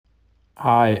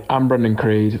Hi, I'm Brendan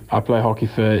Creed. I play hockey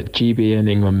for GB and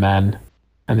England men,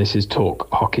 and this is Talk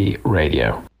Hockey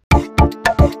Radio.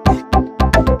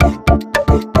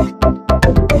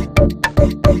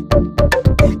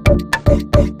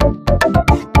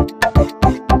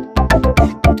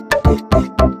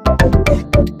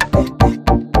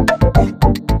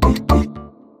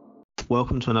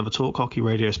 Welcome to another Talk Hockey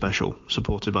Radio special,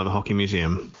 supported by the Hockey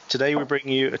Museum. Today we bring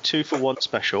you a 2-for-1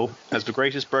 special as the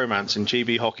greatest bromance in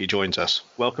GB hockey joins us.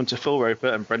 Welcome to Phil Roper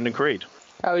and Brendan Creed.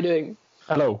 How are we doing?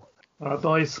 Hello. All right,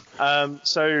 boys.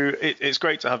 It's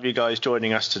great to have you guys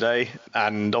joining us today,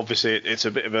 and obviously it's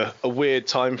a bit of a weird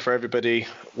time for everybody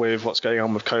with what's going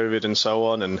on with COVID and so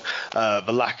on, and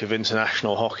the lack of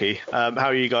international hockey. How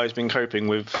have you guys been coping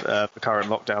with the current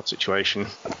lockdown situation?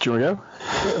 Do you want to go?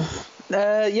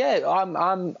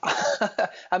 I'm.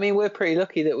 I mean, we're pretty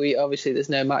lucky that there's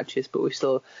no matches, but we're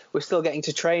still getting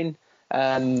to train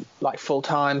like full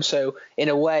time. So in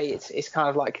a way, it's kind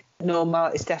of like normal.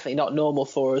 It's definitely not normal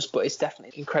for us, but it's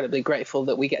definitely incredibly grateful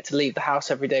that we get to leave the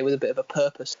house every day with a bit of a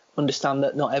purpose. Understand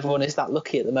that not everyone is that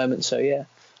lucky at the moment. So yeah,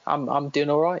 I'm doing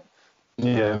all right.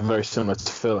 Yeah, very similar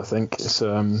to Phil. I think it's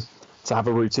to have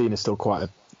a routine is still quite a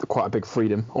big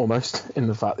freedom almost, in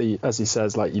the fact that, as he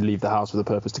says, like, you leave the house with a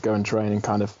purpose to go and train, and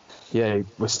kind of,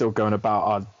 we're still going about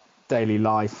our daily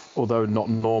life, although not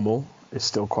normal. It's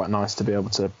still quite nice to be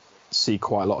able to see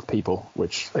quite a lot of people,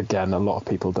 which again, a lot of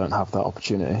people don't have that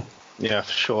opportunity. Yeah,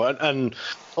 for sure. And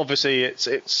obviously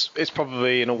it's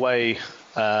probably in a way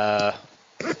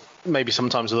maybe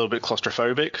sometimes a little bit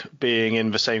claustrophobic, being in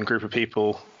the same group of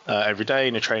people every day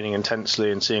and you're training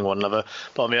intensely and seeing one another.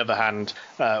 But on the other hand,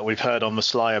 we've heard on the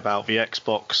sly about the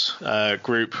Xbox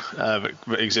group that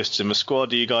exists in the squad.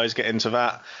 Do you guys get into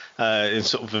that in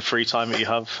sort of the free time that you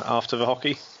have after the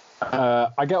hockey?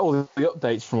 I get all the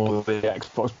updates from all the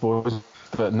Xbox boys,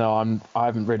 but no, I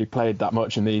haven't really played that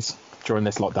much in these during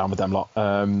this lockdown with them lot.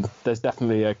 There's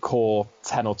definitely a core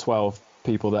 10 or 12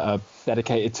 people that are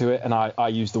dedicated to it, and I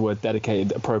use the word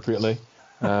dedicated appropriately.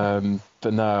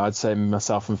 But no, I'd say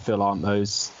myself and Phil aren't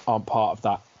part of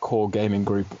that core gaming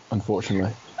group,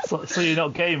 unfortunately. So you're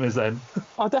not gamers then?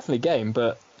 I definitely game,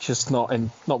 but just not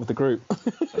with the group.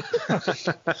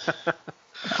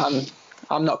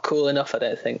 I'm not cool enough, I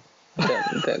don't think.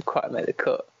 I don't quite make the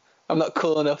cut. I'm not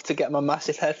cool enough to get my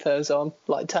massive headphones on,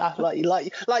 like Taff, like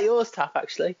yours, Taff,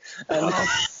 actually.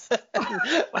 Thanks,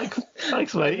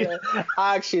 mate.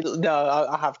 I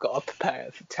have got a pair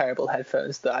of terrible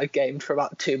headphones that I gamed for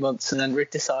about 2 months and then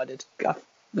decided,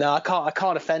 no, I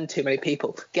can't offend too many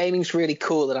people. Gaming's really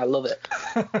cool and I love it.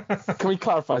 Can we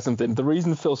clarify something? The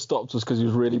reason Phil stopped was because he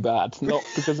was really bad, not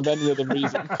because of any other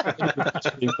reason. He was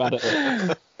actually bad at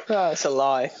it. That's a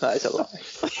lie. That is a lie.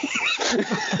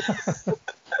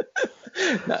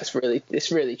 No, it's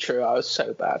really true. I was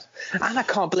so bad, and I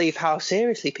can't believe how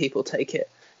seriously people take it.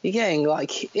 You're getting,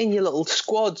 like, in your little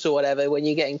squads or whatever, when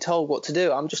you're getting told what to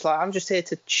do. I'm just here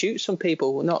to shoot some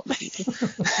people, not.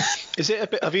 Is it a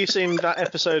bit? Have you seen that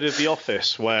episode of The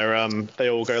Office where they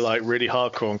all go like really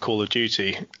hardcore on Call of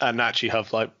Duty and actually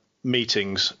have like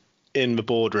meetings in the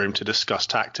boardroom to discuss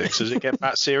tactics? Does it get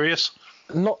that serious?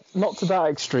 Not to that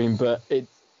extreme, but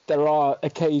there are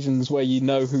occasions where you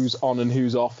know who's on and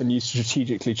who's off, and you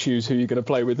strategically choose who you're going to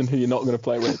play with and who you're not going to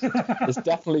play with. There's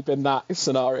definitely been that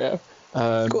scenario. Go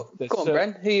on,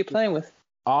 Bren. Who are you playing with?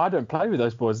 Oh, I don't play with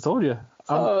those boys, I told you.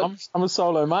 I'm a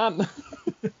solo man.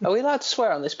 Are we allowed to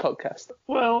swear on this podcast?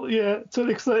 Well, yeah, to an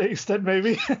extent,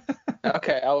 maybe.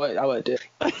 Okay, I won't do it.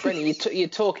 Brendan, you're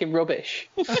talking rubbish.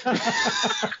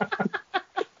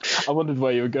 I wondered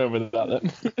where you were going with that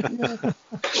then.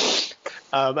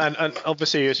 And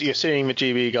obviously you're seeing the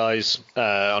GB guys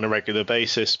on a regular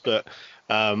basis, but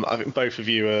I think both of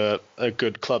you are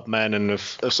good club men and have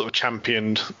sort of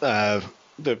championed the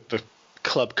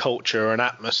club culture and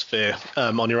atmosphere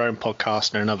on your own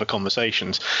podcast and in other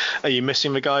conversations. Are you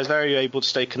missing the guys there? Are you able to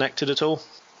stay connected at all?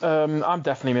 I'm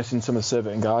definitely missing some of the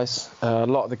Surbiton guys. A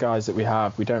lot of the guys that we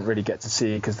have, we don't really get to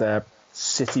see because they're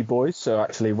city boys. So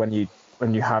actually, when you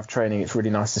have training, it's really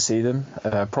nice to see them.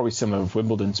 Probably similar with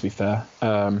Wimbledon, to be fair.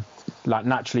 Like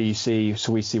naturally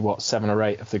we see 7 or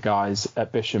 8 of the guys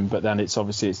at Bisham, but then it's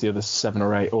the other 7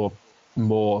 or 8 or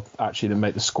more actually that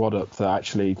make the squad up that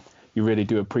actually you really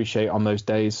do appreciate on those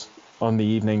days, on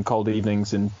the cold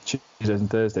evenings and Tuesdays and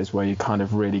Thursdays, where you kind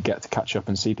of really get to catch up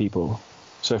and see people.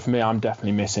 So for me, I'm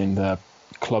definitely missing the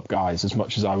club guys as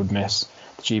much as I would miss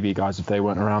the GB guys if they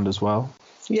weren't around as well.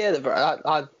 Yeah,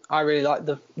 I really like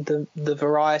the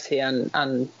variety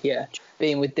and yeah,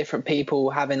 being with different people,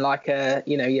 having like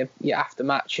your after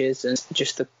matches and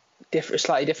just the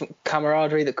slightly different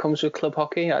camaraderie that comes with club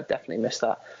hockey. I definitely miss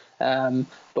that.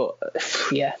 But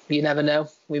yeah, you never know.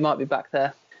 We might be back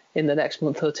there in the next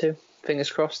month or two.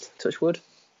 Fingers crossed. Touch wood.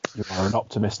 You are an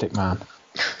optimistic man.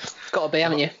 Got to be,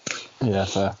 haven't you? Yeah,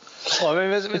 fair. Well, I mean,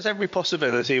 there's every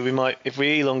possibility we might, if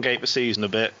we elongate the season a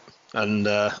bit, and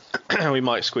we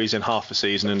might squeeze in half a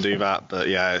season and do that. But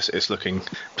yeah, it's looking,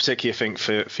 particularly I think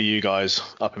for you guys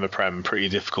up in the Prem, pretty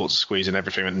difficult to squeeze in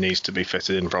everything that needs to be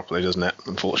fitted in properly, doesn't it?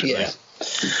 Unfortunately.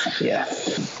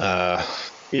 Yeah.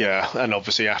 Yeah, and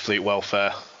obviously athlete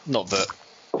welfare. Not that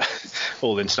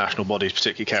all international bodies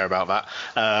particularly care about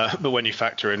that, but when you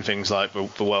factor in things like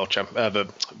the World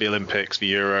the Olympics,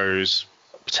 the Euros,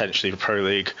 potentially the Pro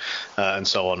League, and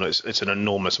so on, it's an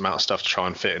enormous amount of stuff to try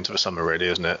and fit into the summer, really,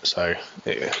 isn't it? So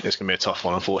it's going to be a tough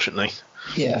one, unfortunately.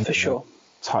 Yeah, for sure.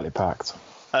 Tightly packed.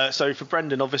 So for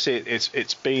Brendan, obviously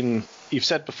it's been, you've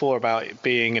said before about it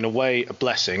being in a way a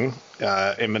blessing,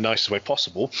 in the nicest way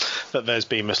possible, that there's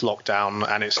been this lockdown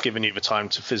and it's given you the time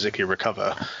to physically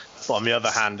recover. But on the other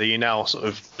hand, are you now sort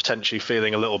of potentially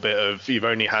feeling a little bit of, you've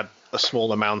only had a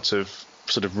small amount of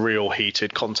sort of real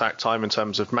heated contact time in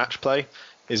terms of match play?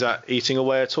 Is that eating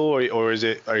away at all, or is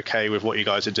it okay with what you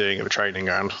guys are doing at the training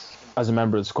ground? As a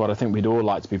member of the squad, I think we'd all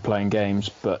like to be playing games,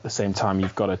 but at the same time,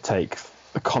 you've got to take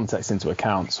the context into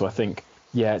account. So I think,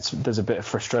 yeah, there's a bit of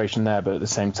frustration there, but at the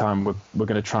same time, we're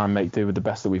going to try and make do with the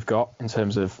best that we've got in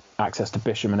terms of access to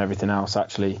Bisham and everything else.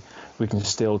 Actually, we can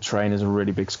still train as a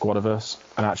really big squad of us,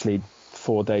 and actually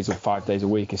 4 days or 5 days a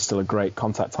week is still a great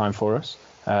contact time for us.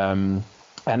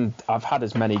 And I've had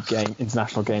as many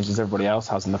international games as everybody else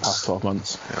has in the past 12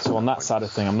 months. So on that side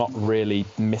of thing, I'm not really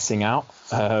missing out.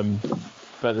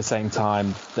 But at the same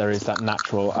time, there is that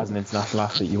natural, as an international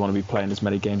athlete, you want to be playing as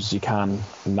many games as you can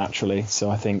naturally.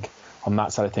 So I think on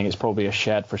that side of thing, it's probably a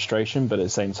shared frustration, but at the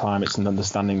same time, it's an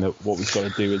understanding that what we've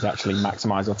got to do is actually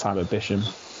maximise our time at Bisham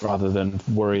rather than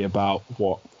worry about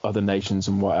what other nations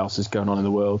and what else is going on in the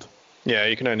world. Yeah,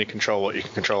 you can only control what you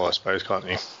can control, I suppose, can't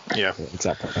you? Yeah,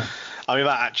 exactly. I mean,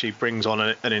 that actually brings on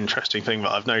an interesting thing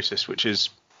that I've noticed, which is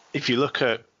if you look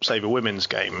at, say, the women's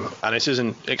game, and this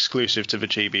isn't exclusive to the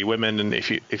GB women, and if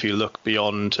you look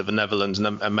beyond to the Netherlands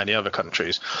and many other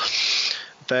countries,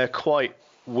 they're quite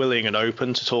willing and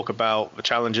open to talk about the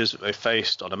challenges that they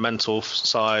faced on a mental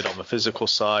side, on the physical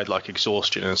side, like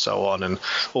exhaustion and so on, and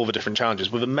all the different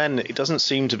challenges. With the men, it doesn't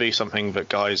seem to be something that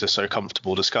guys are so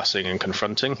comfortable discussing and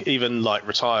confronting. Even like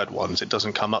retired ones, it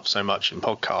doesn't come up so much in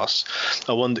podcasts.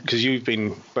 I wonder, because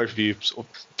both of you sort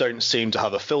of don't seem to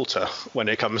have a filter when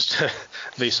it comes to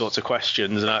these sorts of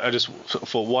questions, and I just sort of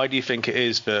thought, why do you think it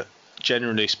is that,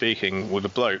 generally speaking, with the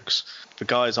blokes, the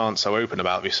guys aren't so open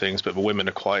about these things, but the women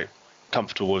are quite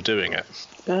comfortable with doing it?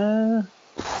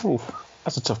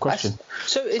 That's a tough question.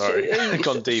 Sorry,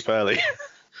 gone deep early.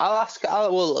 I'll ask.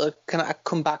 Can I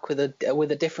come back with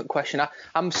a different question?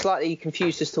 I'm slightly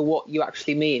confused as to what you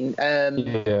actually mean.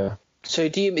 Yeah. So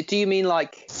do you mean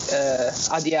like?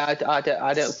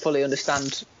 I don't fully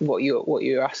understand what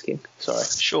you're asking. Sorry.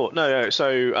 Sure. No.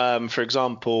 So, for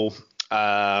example,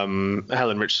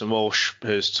 Helen Richardson-Walsh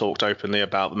has talked openly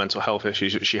about the mental health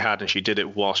issues that she had, and she did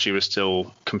it while she was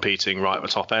still competing right at the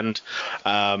top end.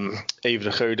 Eva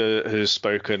de Goede has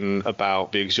spoken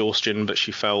about the exhaustion that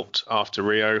she felt after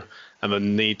Rio and the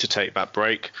need to take that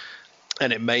break.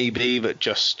 And it may be that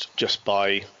just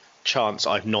by chance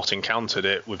I've not encountered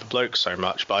it with the blokes so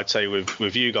much, but I'd say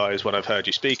with you guys, when I've heard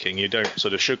you speaking, you don't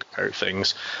sort of sugarcoat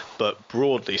things. But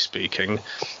broadly speaking,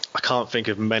 I can't think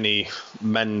of many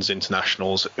men's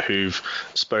internationals who've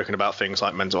spoken about things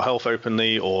like mental health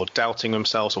openly, or doubting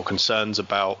themselves, or concerns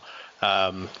about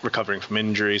recovering from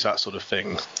injuries, that sort of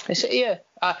thing.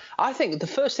 I think the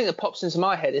first thing that pops into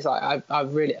my head is I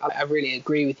really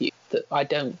agree with you that I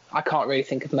can't really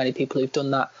think of many people who've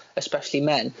done that, especially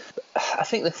men. I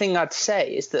think the thing I'd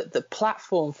say is that the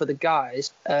platform for the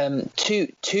guys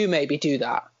to maybe do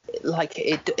that, like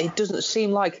it doesn't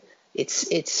seem like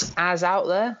it's as out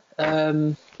there.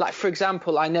 Like, for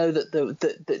example, I know that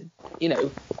the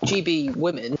GB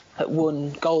women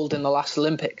won gold in the last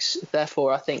Olympics.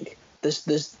 Therefore, I think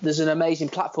there's an amazing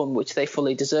platform which they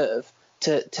fully deserve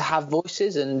to have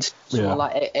voices. And someone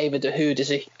like Eva de Goede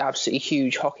is a absolutely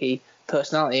huge hockey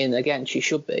personality, and again, she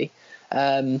should be.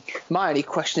 My only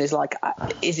question is, like,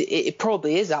 it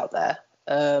probably is out there.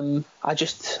 I'm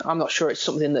not sure it's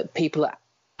something that people are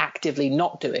actively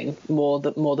not doing. More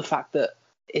the fact that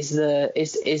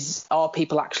are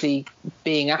people actually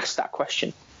being asked that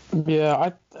question? Yeah,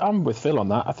 I'm with Phil on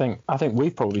that. I think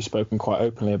we've probably spoken quite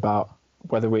openly about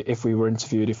whether if we were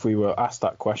interviewed, if we were asked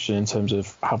that question in terms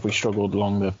of have we struggled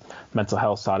along the mental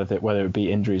health side of it, whether it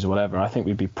be injuries or whatever, I think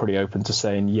we'd be pretty open to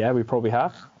saying, yeah, we probably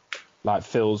have. Like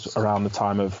Phil's around the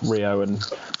time of Rio and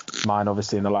mine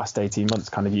obviously in the last 18 months,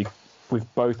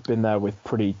 we've both been there with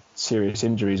pretty serious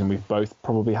injuries, and we've both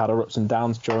probably had our ups and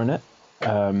downs during it.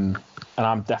 And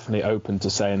I'm definitely open to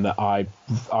saying that I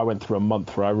went through a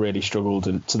month where I really struggled,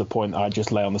 and to the point that I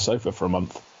just lay on the sofa for a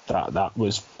month. That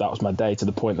was my day, to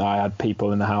the point that I had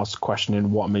people in the house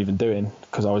questioning what I'm even doing,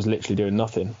 because I was literally doing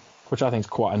nothing, which I think is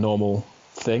quite a normal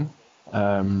thing.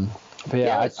 But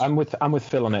yeah, I'm with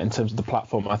Phil on it in terms of the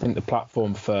platform. I think the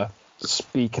platform for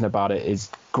speaking about it is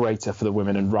greater for the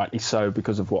women, and rightly so,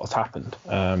 because of what's happened.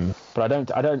 But I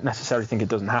don't necessarily think it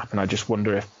doesn't happen. I just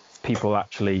wonder if people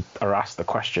actually are asked the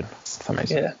question. If that makes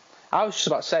sense. Yeah, I was just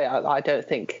about to say I don't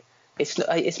think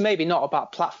it's maybe not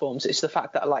about platforms. It's the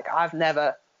fact that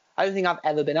I don't think I've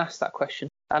ever been asked that question,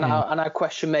 and I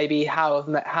question maybe how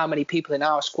many people in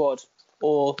our squad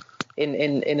or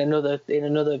in another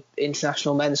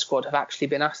international men's squad have actually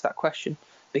been asked that question,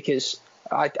 because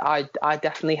I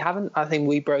definitely haven't. I think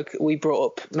we brought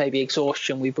up maybe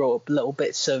exhaustion, we brought up little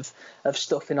bits of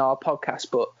stuff in our podcast,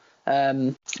 but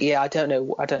I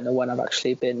don't know when I've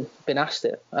actually been asked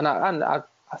it, and I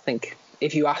think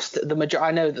if you asked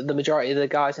I know that the majority of the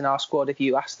guys in our squad, if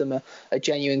you ask them a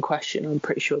genuine question, I'm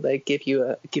pretty sure they give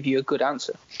you a good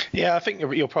answer. Yeah, I think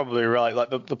you're probably right.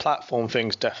 Like the platform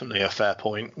thing's definitely a fair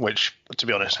point, which, to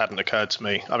be honest, hadn't occurred to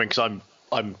me. I mean, because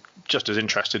I'm just as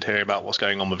interested hearing about what's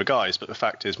going on with the guys, but the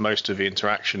fact is most of the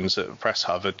interactions at the press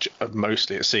hub are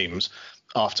mostly, it seems,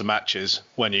 after matches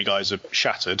when you guys are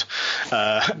shattered,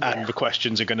 and the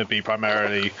questions are going to be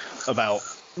primarily about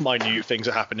minute things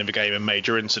that happen in the game and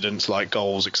major incidents like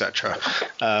goals, etc.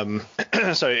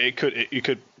 So you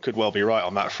could well be right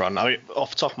on that front. I mean,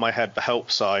 off the top of my head, the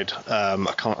help side, I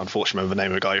can't unfortunately remember the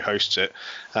name of the guy who hosts it.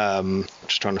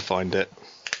 Just trying to find it.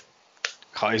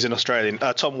 He's an Australian,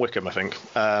 Tom Wickham, I think.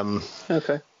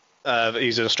 Okay.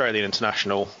 He's an Australian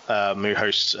international who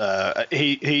hosts.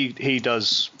 He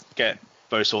does get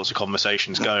those sorts of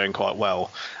conversations going quite well.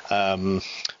 But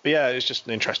yeah, it's just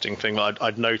an interesting thing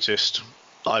I'd noticed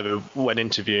either when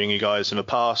interviewing you guys in the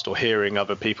past or hearing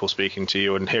other people speaking to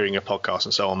you and hearing your podcast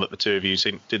and so on, that the two of you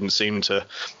didn't seem to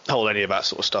hold any of that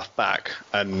sort of stuff back.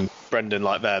 And Brendan,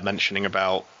 like they're mentioning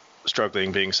about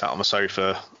struggling being sat on the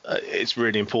sofa, it's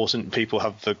really important people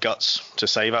have the guts to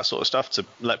say that sort of stuff, to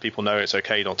let people know it's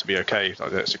okay not to be okay.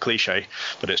 Like, it's a cliche,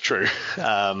 but it's true.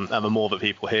 And the more that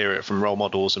people hear it from role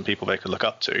models and people they can look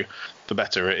up to, the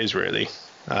better it is, really.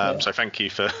 So thank you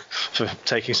for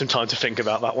taking some time to think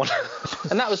about that one.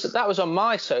 And that was on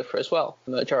my sofa as well,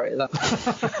 the majority of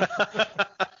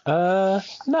that.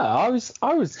 No, I was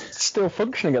still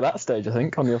functioning at that stage, I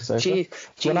think, on your sofa. Jesus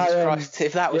Christ,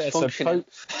 if that was functioning.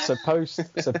 So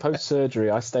post surgery,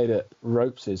 I stayed at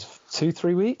Ropes'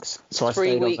 2-3 weeks. So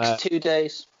 3 weeks, 2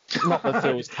 days. Not that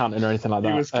Phil was counting or anything like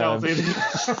that. He was counting.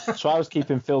 So I was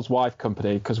keeping Phil's wife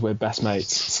company because we're best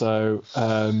mates. So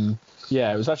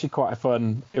yeah, it was actually quite a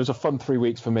fun 3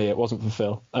 weeks for me. It wasn't for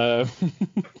Phil. But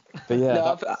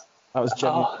yeah, that was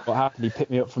generally what happened. He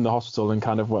picked me up from the hospital and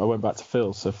I went back to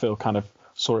Phil. So Phil kind of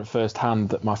saw it firsthand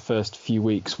that my first few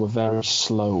weeks were very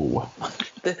slow.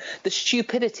 The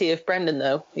stupidity of Brendan,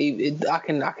 though, I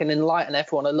can enlighten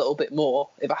everyone a little bit more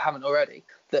if I haven't already.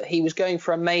 That he was going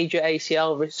for a major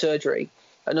ACL surgery,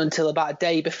 and until about a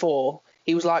day before,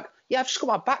 he was like, "Yeah, I've just got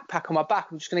my backpack on my back.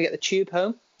 I'm just going to get the tube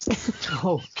home."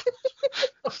 Oh.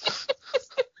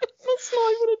 That's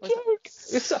not even a joke.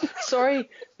 Sorry.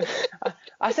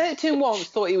 I said it to him once,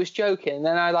 thought he was joking, and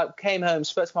then I came home,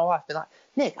 spoke to my wife, and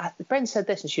Nick, Brendan said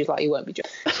this, and she was like, "He won't be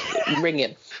joking." Ring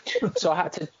him. So I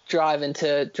had to drive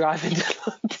into London.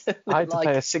 I had to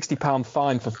pay a £60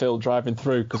 fine for Phil driving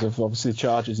through because of obviously the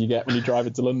charges you get when you drive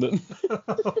into London.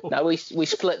 No, we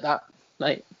split that,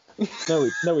 mate. No,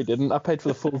 we didn't. I paid for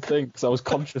the full thing because I was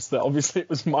conscious that obviously it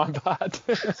was my bad.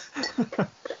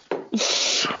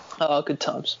 Oh, good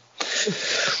times.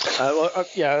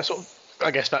 Yeah, I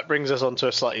guess that brings us on to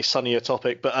a slightly sunnier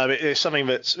topic, but it's something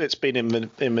it's been in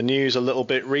the news a little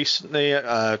bit recently,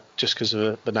 just because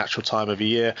of the natural time of the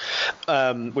year.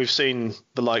 We've seen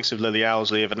the likes of Lily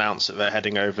Owsley have announced that they're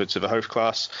heading over to the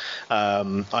Hoofdklasse.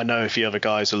 I know a few other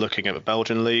guys are looking at the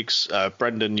Belgian leagues.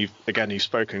 Brendan, you've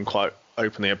spoken quite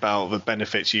openly about the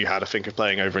benefits you had, I think, of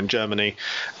playing over in Germany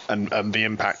and the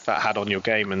impact that had on your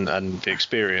game and the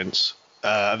experience.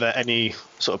 Are there any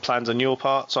sort of plans on your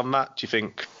parts on that? Do you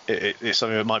think it's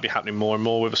something that might be happening more and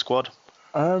more with the squad?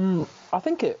 I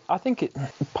think it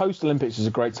post Olympics is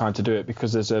a great time to do it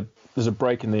because there's a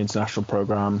break in the international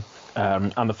program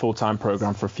and the full-time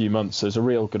program for a few months. So there's a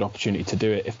real good opportunity to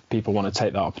do it if people want to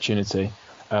take that opportunity.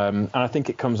 And I think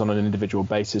it comes on an individual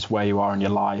basis where you are in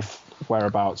your life,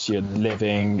 whereabouts you're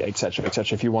living, etc.,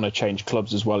 etc. If you want to change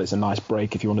clubs as well, it's a nice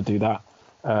break if you want to do that.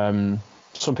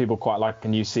 some people quite like a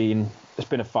new scene. It's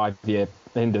been a 5-year.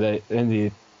 End of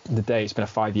the day, it's been a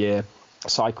 5-year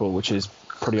cycle, which is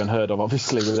pretty unheard of,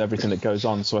 obviously, with everything that goes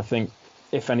on. So I think,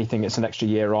 if anything, it's an extra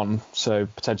year on. So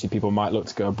potentially people might look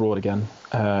to go abroad again,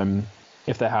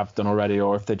 if they have done already,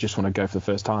 or if they just want to go for the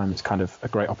first time. It's kind of a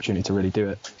great opportunity to really do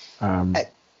it.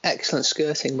 Excellent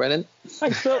skirting, Brennan.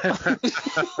 Thanks, Phil.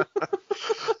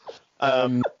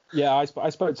 Yeah, I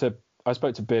spoke to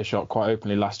Beershot quite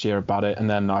openly last year about it, and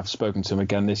then I've spoken to him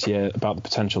again this year about the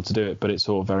potential to do it, but it's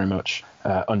all very much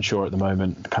unsure at the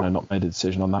moment. Kind of not made a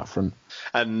decision on that front.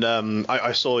 And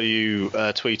I saw you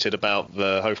tweeted about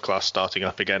the Hove class starting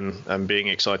up again and being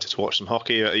excited to watch some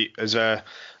hockey.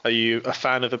 Are you a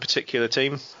fan of a particular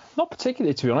team? Not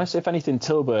particularly, to be honest. If anything,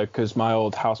 Tilburg, because my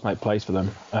old housemate plays for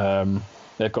them.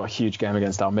 They've got a huge game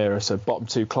against Almere, so bottom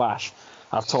two clash.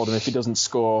 I've told him if he doesn't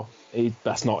score, he'd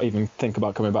best not even think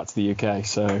about coming back to the UK.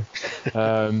 So,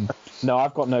 no,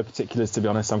 I've got no particulars, to be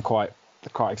honest. I'm quite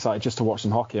excited just to watch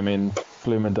some hockey. I mean,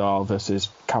 Bloemendaal versus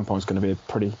Kampong is going to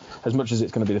be as much as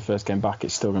it's going to be the first game back,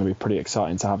 it's still going to be pretty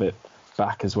exciting to have it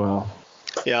back as well.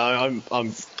 Yeah,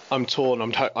 I'm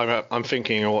torn. I'm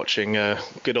thinking of watching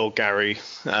good old Gary.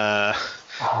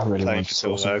 I really want to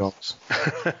score some goals.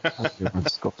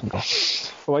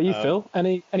 What about you, Phil?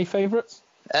 Any favourites?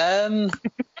 I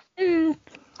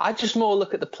just more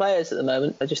look at the players at the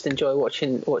moment. I just enjoy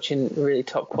watching really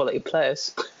top quality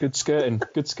players. Good skirting.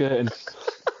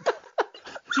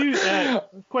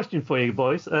 Question for you,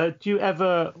 boys. Do you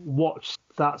ever watch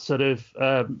that sort of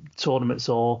tournaments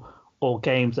or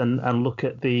games and look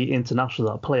at the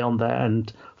internationals that play on there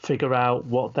and figure out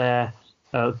what their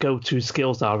go-to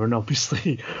skills are? And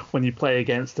obviously, when you play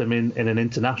against them in an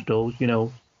international,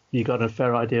 you got a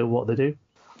fair idea of what they do.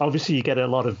 Obviously, you get a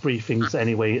lot of briefings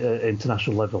anyway at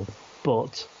international level,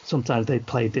 but sometimes they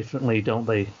play differently, don't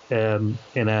they, in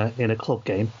a club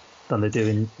game than they do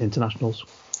in internationals?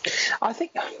 I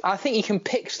think you can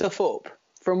pick stuff up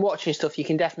from watching stuff. You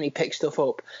can definitely pick stuff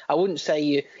up. I wouldn't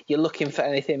say you're looking for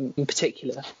anything in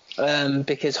particular,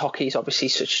 because hockey is obviously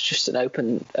just an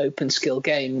open skill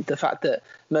game. The fact that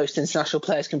most international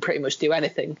players can pretty much do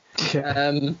anything.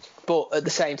 Yeah. But at the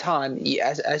same time,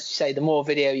 as you say, the more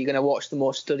video you're going to watch, the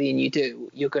more studying you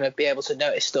do, you're going to be able to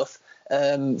notice stuff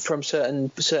from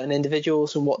certain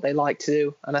individuals and what they like to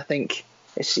do. And I think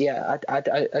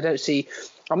I don't see.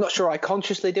 I'm not sure I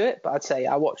consciously do it, but I'd say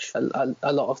I watch a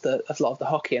lot of the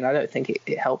hockey, and I don't think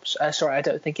it helps. I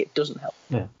don't think it doesn't help.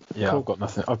 Yeah, cool.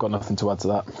 I've got nothing to add to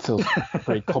that. Phil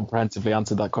pretty comprehensively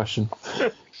answered that question.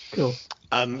 Cool.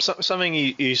 Something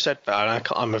you said, and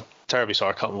I'm terribly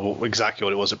sorry, I can't remember exactly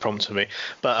what it was that prompted me,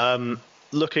 but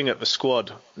looking at the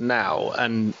squad now,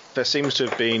 and there seems to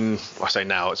have been, I say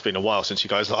now, it's been a while since you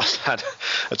guys last had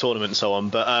a tournament and so on,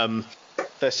 but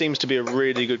there seems to be a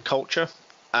really good culture,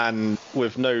 and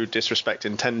with no disrespect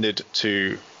intended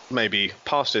to maybe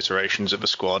past iterations of the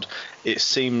squad, it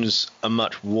seems a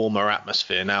much warmer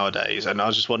atmosphere nowadays. And I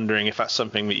was just wondering if that's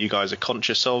something that you guys are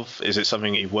conscious of. Is it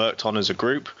something that you've worked on as a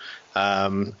group?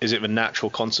 Is it the natural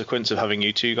consequence of having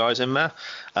you two guys in there?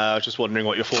 I was just wondering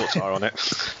what your thoughts are on it.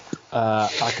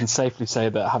 I can safely say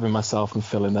that having myself and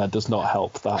Phil in there does not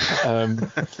help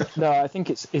that. No, I think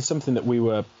it's something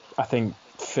that I think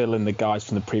Phil and the guys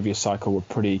from the previous cycle were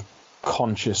pretty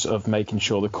conscious of making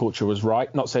sure the culture was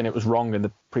right. Not saying it was wrong in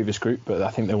the previous group, but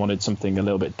I think they wanted something a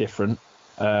little bit different.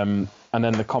 And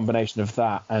then the combination of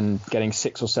that and getting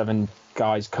 6 or 7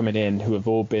 guys coming in who have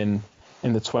all been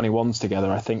in the 21s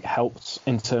together, I think helped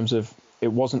in terms of,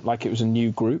 it wasn't like it was a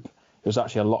new group. It was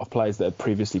actually a lot of players that had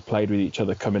previously played with each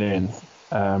other coming in,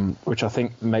 which I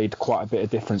think made quite a bit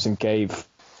of difference and gave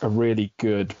a really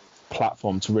good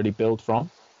platform to really build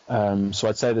from. So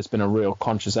I'd say there's been a real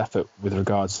conscious effort with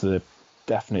regards to the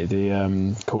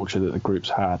culture that the group's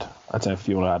had. I don't know if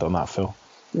you want to add on that, Phil.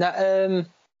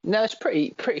 No, it's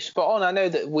pretty spot on. I know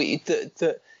that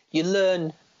that you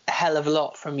learn a hell of a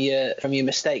lot from your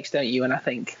mistakes, don't you? And I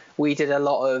think we did a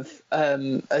lot of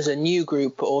as a new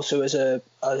group, but also as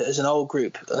an old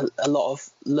group, a lot of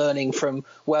learning from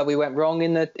where we went wrong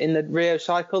in the Rio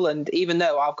cycle. And even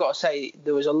though I've got to say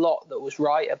there was a lot that was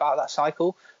right about that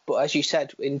cycle, but as you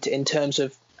said, in terms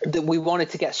of that we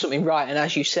wanted to get something right, and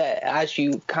as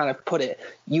you kind of put it,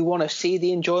 you want to see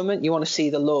the enjoyment, you want to see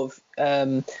the love,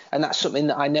 and that's something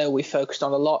that I know we focused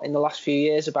on a lot in the last few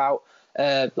years about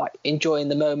like enjoying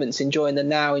the moments, enjoying the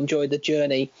now, enjoy the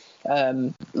journey.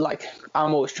 Like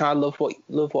I'm always trying to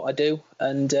love what I do,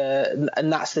 and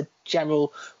that's the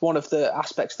general one of the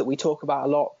aspects that we talk about a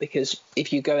lot, because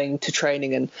if you're going to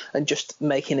training and just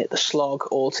making it the slog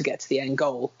all to get to the end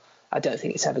goal, I don't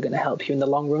think it's ever going to help you in the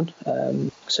long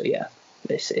run. So yeah,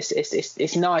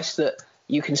 it's nice that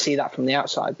you can see that from the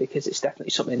outside, because it's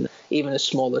definitely something that even as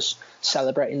small as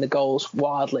celebrating the goals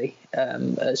wildly,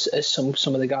 as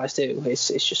some of the guys do. It's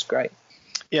just great.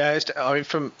 Yeah, I mean,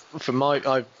 from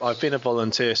I've been a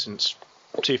volunteer since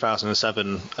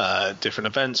 2007, different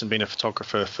events, and been a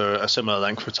photographer for a similar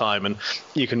length of time, and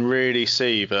you can really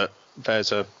see that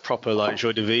there's a proper like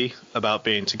joie de vivre about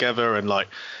being together, and like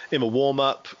in a warm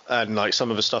up, and like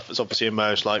some of the stuff that's obviously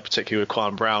emerged, like particularly with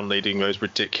Quan Brown leading those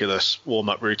ridiculous warm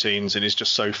up routines, and is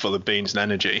just so full of beans and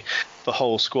energy. The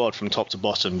whole squad from top to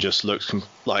bottom just looks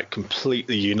like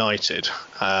completely united,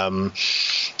 and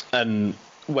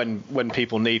when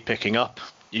people need picking up,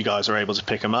 you guys are able to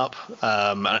pick them up,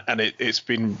 and it's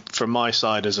been, from my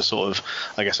side as a sort of,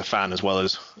 I guess, a fan as well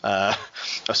as a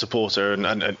supporter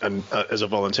and as a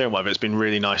volunteer and whatever, it's been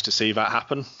really nice to see that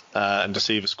happen, and to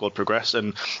see the squad progress.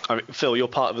 And I mean, Phil, you're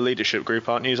part of the leadership group,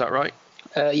 aren't you? Is that right?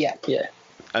 Yeah.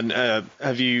 And I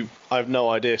have no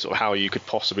idea sort of how you could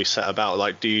possibly set about,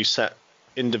 like, do you set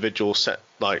individual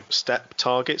like step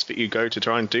targets that you go to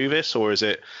try and do this, or is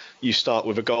it you start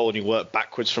with a goal and you work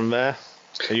backwards from there?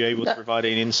 Are you able to provide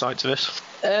any insight to this?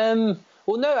 Well,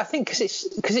 no, I think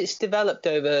because it's developed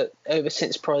over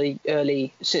since very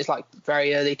early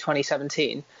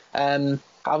 2017. I've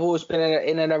always been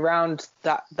in and around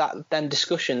them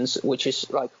discussions, which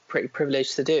is like pretty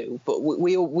privileged to do. But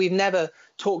we've never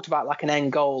talked about like an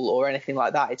end goal or anything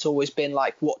like that. It's always been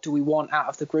like, what do we want out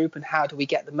of the group and how do we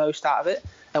get the most out of it?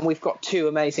 And we've got two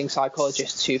amazing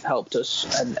psychologists who've helped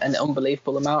us an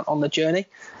unbelievable amount on the journey.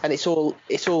 And it's all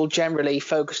generally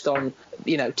focused on,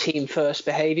 team first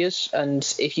behaviours. And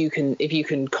if you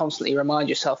can constantly remind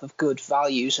yourself of good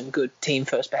values and good team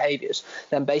first behaviours,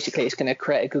 then basically it's going to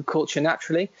create a good culture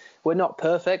naturally. We're not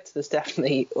perfect. There's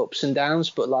definitely ups and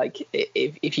downs, but like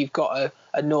if you've got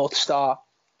a North Star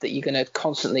that you're going to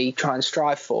constantly try and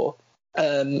strive for,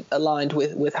 aligned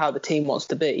with how the team wants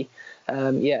to be,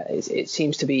 it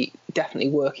seems to be definitely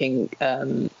working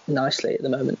nicely at the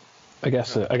moment. I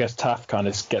guess Taff kind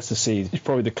of gets to see, he's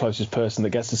probably the closest person that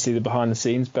gets to see the behind the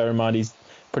scenes. Bear in mind, he's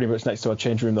pretty much next to our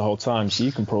change room the whole time, so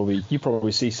you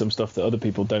probably see some stuff that other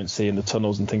people don't see in the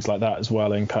tunnels and things like that as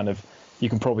well, and kind of you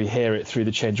can probably hear it through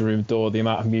the changing room door, the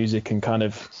amount of music, and kind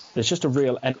of there's just a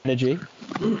real energy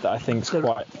that I think is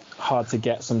quite hard to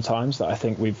get sometimes, that I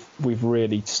think we've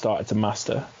really started to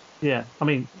master. Yeah, I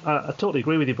mean, I totally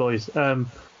agree with you, boys.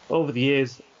 Over the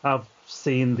years, I've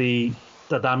seen the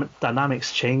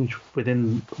dynamics change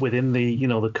within the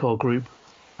the core group,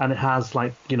 and it has,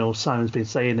 like Simon's been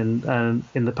saying, and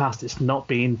in the past it's not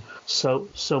been so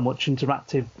much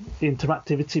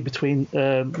interactivity between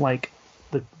like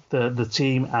the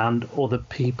team and other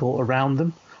people around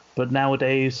them. But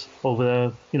nowadays,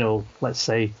 over let's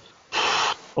say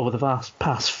over the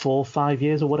past 4 or 5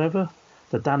 years or whatever,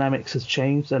 the dynamics has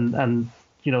changed, and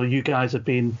you guys have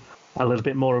been a little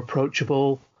bit more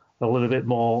approachable, a little bit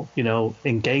more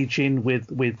engaging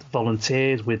with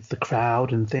volunteers, with the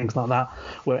crowd and things like that,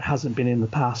 where it hasn't been in the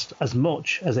past as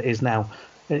much as it is now.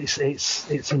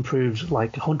 It's improved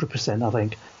like 100%. I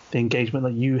think the engagement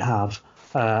that you have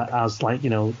as like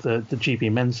the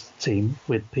GB men's team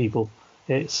with people,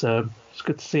 it's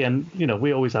good to see. And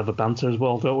we always have a banter as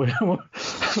well, don't we?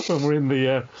 When we're in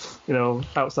the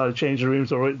outside the changing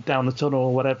rooms or down the tunnel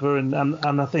or whatever, and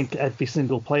I think every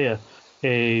single player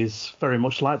is very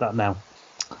much like that now,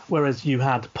 whereas you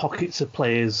had pockets of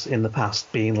players in the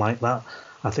past being like that.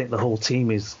 I think the whole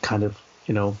team is kind of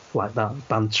like that,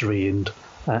 bantery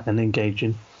and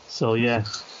engaging. So yeah,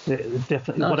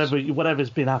 definitely. Nice. Whatever's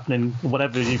been happening,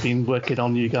 whatever you've been working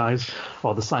on, you guys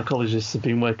or the psychologists have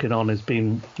been working on, has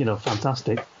been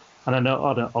fantastic. And I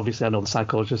know the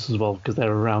psychologists as well, because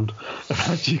they're around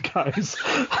you guys.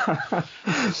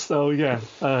 So yeah,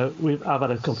 I've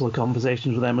had a couple of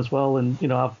conversations with them as well, and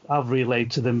I've relayed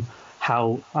to them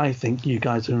how I think you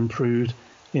guys have improved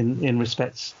in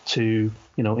respects to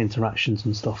interactions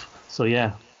and stuff. So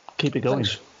yeah, keep it going.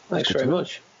 Thanks very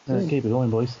much. Keep it going,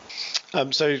 boys.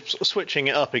 So switching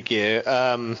it up a gear,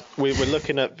 we were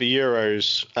looking at the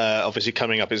Euros, obviously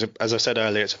coming up. As I said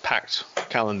earlier, it's a packed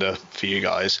calendar for you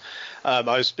guys. I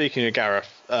was speaking to Gareth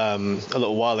a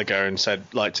little while ago and said,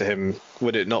 like, to him,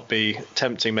 would it not be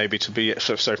tempting maybe to be,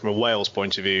 so from a Wales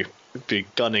point of view, be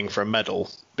gunning for a medal,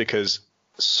 because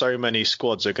so many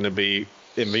squads are going to be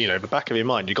in the back of your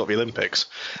mind. You've got the Olympics.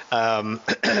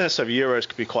 So the Euros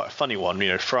could be quite a funny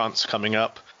one. France coming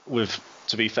up with,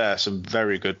 to be fair, some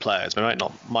very good players. They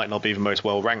might not be the most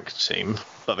well-ranked team,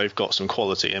 but they've got some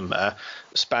quality in there.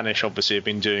 Spanish obviously have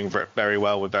been doing very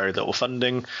well with very little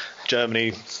funding.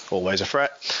 Germany, always a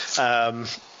threat.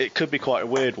 It could be quite a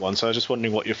weird one, so I was just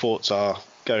wondering what your thoughts are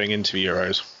going into the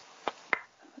Euros.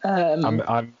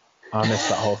 I missed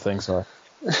that whole thing, sorry.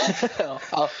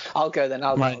 I'll go then.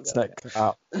 I'll go.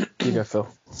 Out. You go, Phil.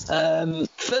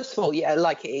 First of all, yeah,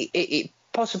 like it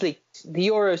possibly the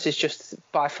Euros is just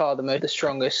by far the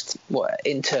strongest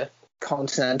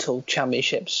intercontinental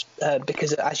championships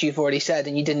because, as you've already said,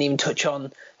 and you didn't even touch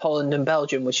on Holland and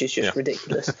Belgium, which is just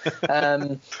ridiculous.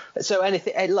 So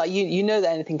anything like you know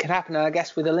that anything can happen, and I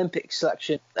guess with Olympics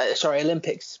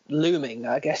looming,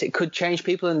 I guess it could change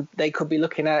people, and they could be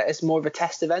looking at it as more of a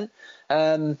test event.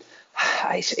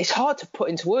 It's hard to put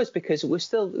into words because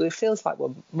it feels like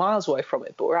we're miles away from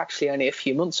it, but we're actually only a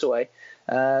few months away.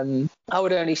 I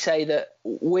would only say that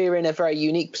we're in a very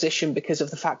unique position because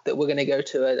of the fact that we're going to go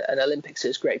to an Olympics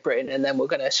as Great Britain, and then we're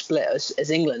going to split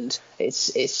as England.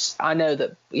 I know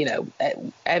that, you know,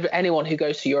 anyone who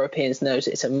goes to Europeans knows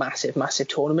it's a massive, massive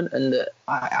tournament, and that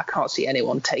I can't see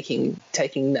anyone taking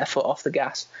their foot off the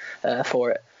gas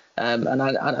for it. And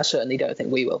I certainly don't think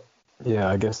we will. Yeah,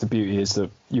 I guess the beauty is that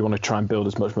you want to try and build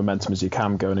as much momentum as you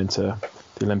can going into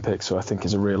the Olympics. So I think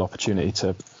it's a real opportunity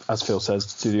to, as Phil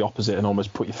says, do the opposite and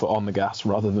almost put your foot on the gas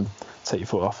rather than take your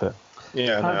foot off it.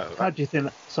 Yeah. How do you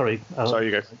think? Sorry, you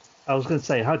go. I was going to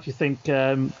say, how do you think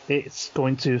it's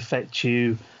going to affect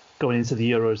you going into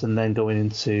the Euros and then going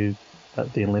into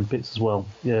the Olympics as well?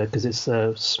 Yeah, because it's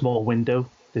a small window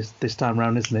this time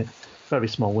round, isn't it? Very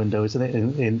small window, isn't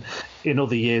it? In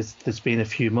other years, there's been a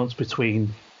few months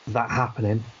between that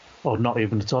happening, or not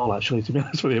even at all, actually, to be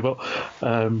honest with you. But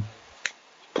I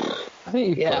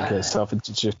think you've got to get yourself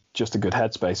into just a good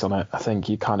headspace on it. I think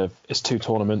it's two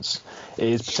tournaments. It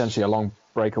is potentially a long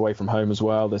break away from home as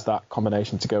well. There's that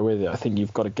combination to go with it. I think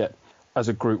you've got to get, as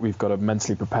a group, we've got to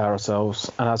mentally prepare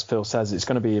ourselves. And as Phil says, it's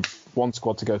going to be one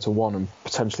squad to go to one and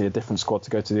potentially a different squad to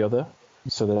go to the other.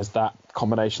 So there's that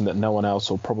combination that no one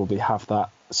else will probably have that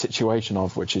situation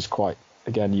of, which is quite,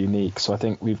 again, unique. So I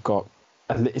think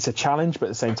it's a challenge, but at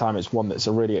the same time, it's one that's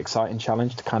a really exciting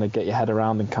challenge to kind of get your head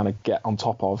around and kind of get on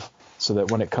top of, so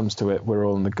that when it comes to it, we're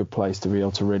all in a good place to be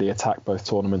able to really attack both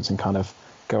tournaments and kind of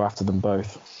go after them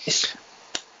both.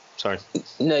 Sorry.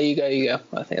 No, you go.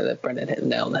 I think that Brendan hit the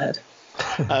nail on the head.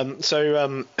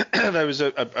 There was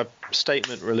a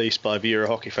statement released by the Euro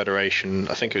Hockey Federation,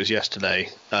 I think it was yesterday,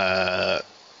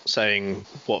 saying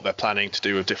what they're planning to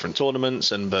do with different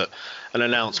tournaments, and that an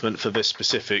announcement for this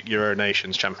specific Euro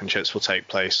Nations Championships will take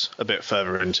place a bit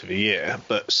further into the year.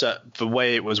 But the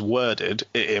way it was worded,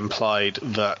 it implied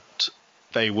that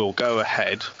they will go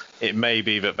ahead. It may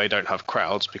be that they don't have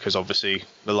crowds, because obviously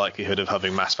the likelihood of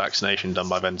having mass vaccination done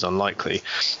by then is unlikely.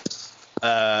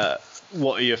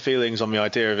 What are your feelings on the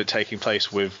idea of it taking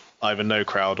place with either no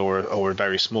crowd or a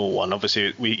very small one?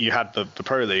 Obviously, you had the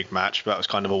Pro League match, but that was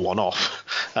kind of a one-off.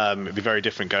 It'd be very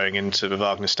different going into the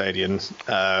Wagner Stadium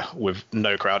with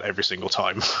no crowd every single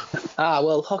time.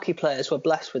 Well, hockey players were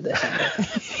blessed with this.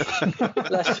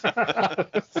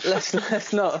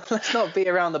 let's not be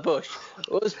around the bush.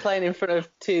 Us playing in front of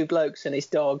two blokes and his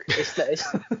dog,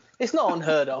 it's not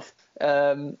unheard of.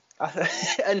 And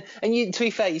to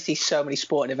be fair, you see so many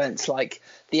sporting events like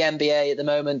the NBA at the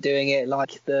moment doing it,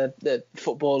 like the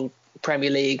football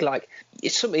Premier League. Like,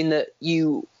 it's something that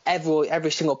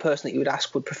every single person that you would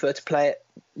ask would prefer to play it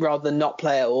rather than not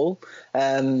play at all.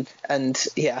 And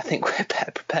yeah, I think we're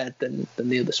better prepared than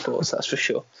the other sports, that's for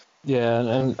sure. Yeah,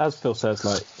 and as Phil says,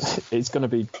 like, it's going to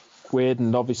be weird,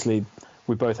 and obviously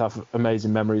we both have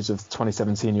amazing memories of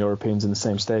 2017 Europeans in the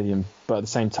same stadium, but at the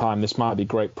same time, this might be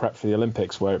great prep for the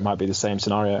Olympics, where it might be the same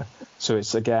scenario. So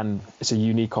it's a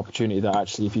unique opportunity that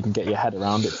actually, if you can get your head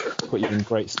around it, put you in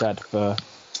great stead for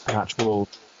an actual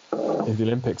in the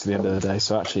Olympics at the end of the day.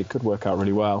 So actually, it could work out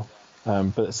really well.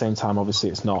 But at the same time,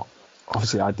 obviously, it's not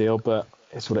ideal, but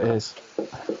it's what it is.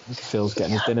 Phil's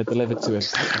getting his dinner delivered to him.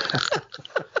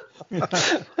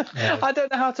 I don't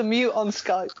know how to mute on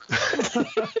Skype.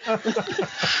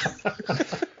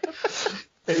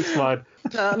 It's fine.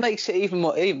 That makes it even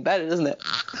better, doesn't it?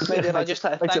 Maybe if I just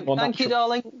say thank you,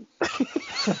 darling.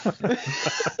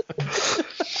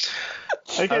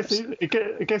 I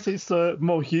guess it's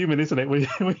more human, isn't it, when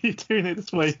you're doing it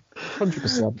this way?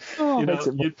 100%. Makes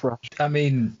it more fresh. I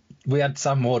mean, we had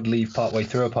Sam Ward leave partway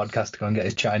through a podcast to go and get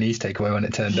his Chinese takeaway when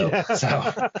it turned up.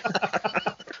 So.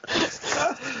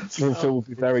 Phil will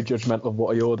be very judgmental of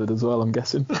what he ordered as well, I'm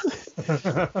guessing.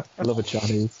 I love a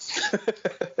Chinese.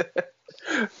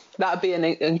 That'd be an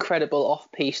incredible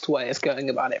off-piste way of going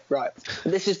about it. Right.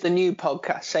 This is the new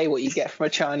podcast. Say what you get from a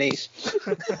Chinese.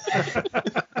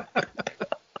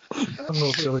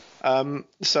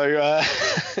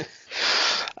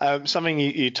 Something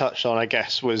you touched on, I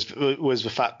guess, was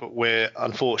the fact that we're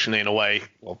unfortunately, in a way,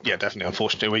 well, yeah, definitely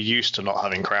unfortunately, we're used to not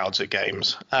having crowds at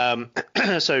games.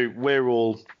 So we're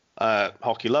all,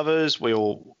 hockey lovers. We're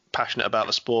all passionate about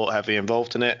the sport, heavily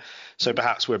involved in it. So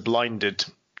perhaps we're blinded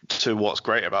to what's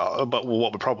great about it, but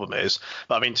what the problem is.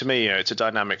 But I mean, to me, it's a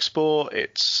dynamic sport.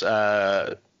 It's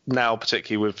now,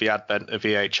 particularly with the advent of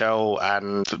VHL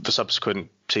and the subsequent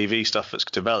TV stuff that's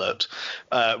developed,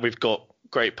 we've got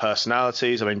great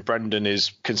personalities. I mean, Brendan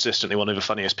is consistently one of the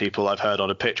funniest people I've heard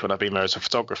on a pitch when I've been there as a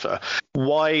photographer.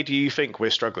 Why do you think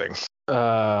we're struggling?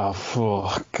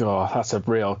 Oh God, that's a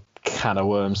real can of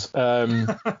worms.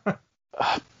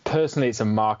 Personally, it's a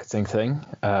marketing thing.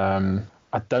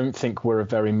 I don't think we're a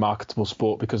very marketable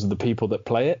sport because of the people that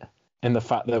play it, and the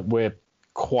fact that we're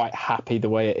quite happy the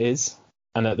way it is,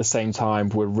 and at the same time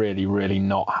we're really, really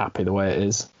not happy the way it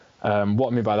is. What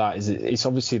I mean by that is it's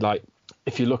obviously like,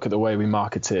 if you look at the way we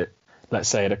market it, let's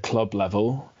say at a club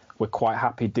level, we're quite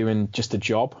happy doing just a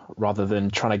job rather than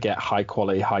trying to get high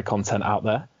quality, high content out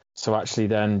there. So actually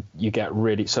then you get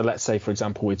really, so let's say, for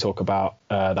example, we talk about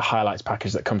the highlights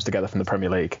package that comes together from the Premier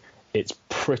League. It's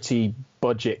pretty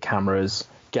budget cameras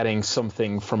getting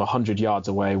something from 100 yards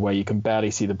away where you can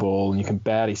barely see the ball and you can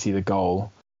barely see the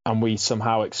goal. And we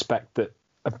somehow expect that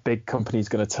a big company is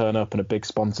going to turn up and a big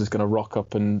sponsor is going to rock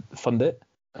up and fund it.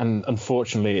 And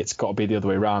unfortunately, it's got to be the other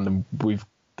way around. And we've,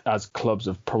 as clubs,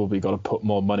 have probably got to put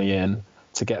more money in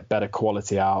to get better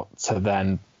quality out. So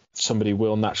then somebody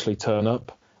will naturally turn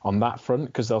up on that front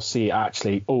because they'll see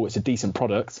actually, oh, it's a decent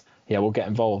product. Yeah, we'll get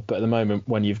involved. But at the moment,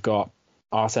 when you've got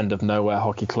arse end of nowhere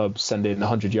hockey clubs sending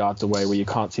 100 yards away where you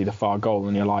can't see the far goal,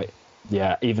 and you're like,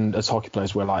 yeah, even as hockey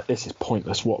players, we're like, this is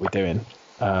pointless. What we're doing.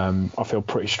 I feel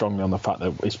pretty strongly on the fact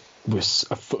that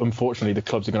unfortunately the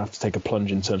clubs are going to have to take a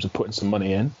plunge in terms of putting some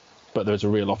money in, but there's a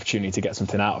real opportunity to get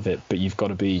something out of it. But you've got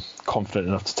to be confident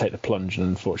enough to take the plunge, and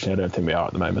unfortunately, I don't think we are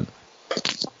at the moment.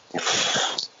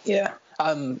 Yeah,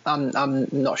 I'm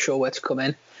not sure where to come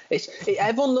in.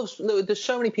 Everyone loves. There's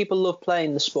so many people love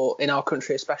playing the sport in our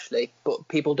country, especially, but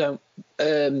people don't.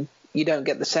 You don't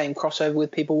get the same crossover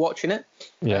with people watching it.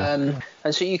 Yeah.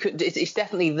 And so you could. It's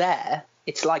definitely there.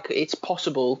 It's like it's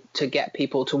possible to get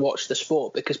people to watch the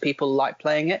sport because people like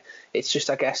playing it. It's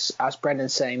just, I guess, as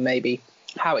Brendan's saying, maybe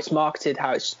how it's marketed,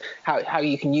 how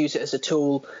you can use it as a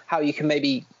tool, how you can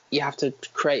maybe you have to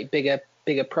create bigger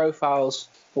profiles.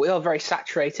 We are very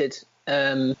saturated,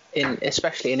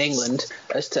 especially in England,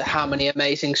 as to how many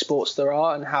amazing sports there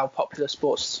are and how popular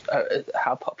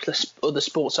other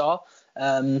sports are.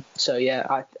 So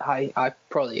yeah, I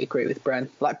probably agree with Bren.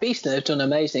 Like Beeston have done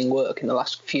amazing work in the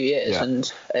last few years, and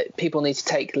people need to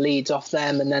take leads off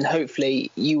them, and then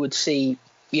hopefully you would see,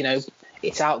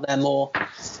 it's out there more.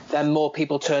 Then more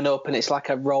people turn up, and it's like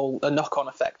a knock-on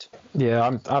effect.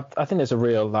 Yeah, I think there's a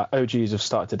real OGs have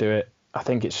started to do it. I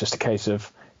think it's just a case of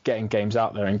getting games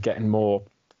out there and getting more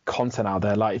content out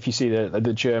there. Like if you see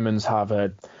the Germans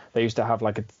they used to have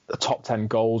like a top 10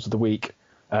 goals of the week.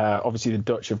 Obviously, the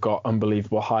Dutch have got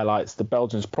unbelievable highlights. The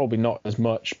Belgians probably not as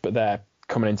much, but they're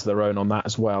coming into their own on that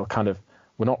as well. Kind of,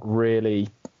 we're not really.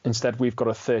 Instead, we've got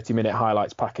a 30-minute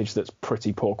highlights package that's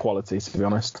pretty poor quality, to be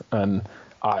honest. And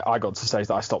I got to the stage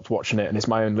that I stopped watching it, and it's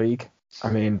my own league. I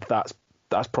mean, that's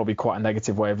probably quite a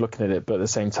negative way of looking at it. But at the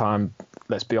same time,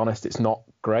 let's be honest, it's not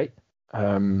great.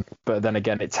 But then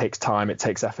again, it takes time, it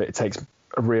takes effort, it takes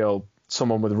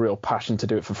someone with a real passion to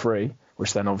do it for free,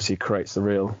 which then obviously creates the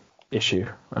real issue.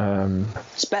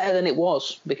 It's better than it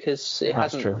was because it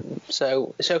hasn't. True.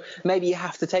 So maybe you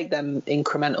have to take them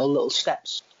incremental little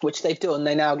steps, which they've done.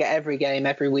 They now get every game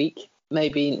every week.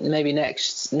 Maybe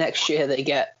next year they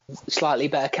get slightly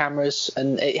better cameras,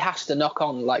 and it has to knock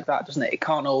on like that, doesn't it? It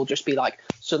can't all just be like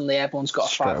suddenly everyone's got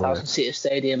a 5,000 seater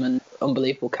stadium and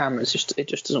unbelievable cameras. It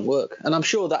just doesn't work. And I'm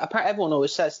sure that everyone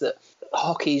always says that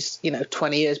hockey's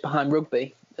 20 years behind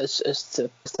rugby as to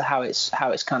how it's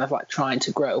kind of like trying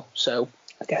to grow. So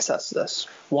I guess that's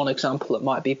one example that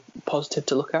might be positive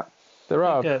to look at. There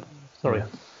are. Yeah, sorry. Yeah.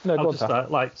 No, I was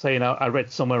just saying, I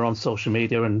read somewhere on social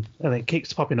media, and it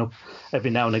keeps popping up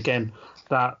every now and again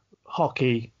that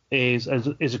hockey is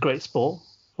a great sport,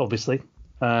 obviously,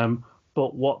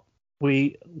 but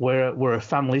we're a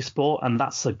family sport, and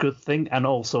that's a good thing and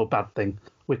also a bad thing.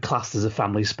 We're classed as a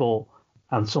family sport,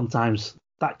 and sometimes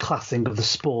that classing of the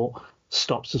sport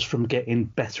stops us from getting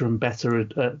better and better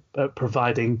at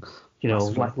providing,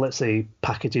 like let's say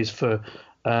packages for,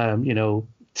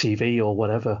 TV or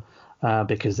whatever.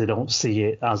 Because they don't see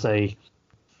it as a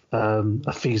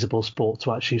feasible sport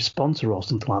to actually sponsor or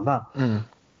something like that. Mm.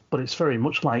 But it's very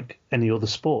much like any other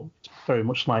sport. It's very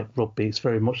much like rugby. It's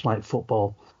very much like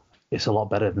football. It's a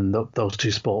lot better than those two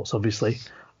sports, obviously.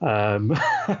 But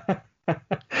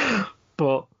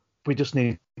we just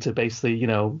need to basically,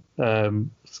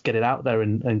 get it out there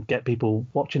and get people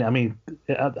watching it. I mean,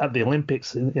 at the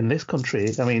Olympics in this country,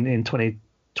 I mean, in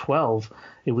 2012,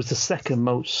 it was the second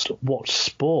most watched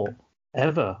sport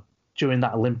ever during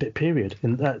that Olympic period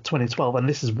in 2012, and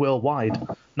this is worldwide,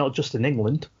 not just in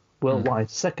England, worldwide.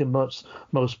 Second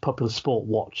most popular sport,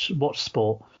 watch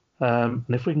sport. And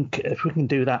if we can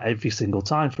do that every single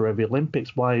time for every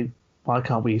Olympics, why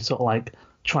can't we sort of like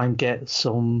try and get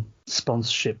some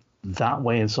sponsorship that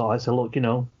way and sort of say, look,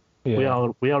 we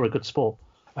are a good sport.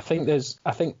 I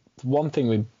think one thing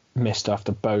we missed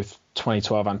after both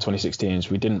 2012 and 2016 is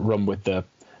we didn't run with the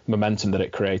momentum that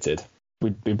it created.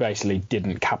 We basically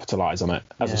didn't capitalise on it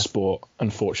as a sport,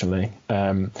 unfortunately.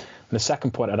 The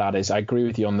second point I'd add is I agree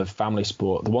with you on the family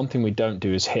sport. The one thing we don't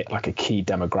do is hit like a key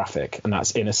demographic, and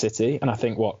that's inner city. And I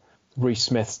think what Reece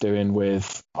Smith's doing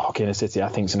with Hockey Inner City, I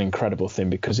think is an incredible thing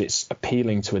because it's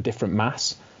appealing to a different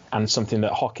mass and something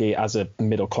that hockey as a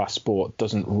middle class sport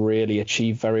doesn't really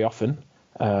achieve very often.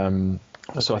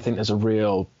 So I think there's a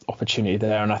real opportunity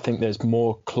there, and I think there's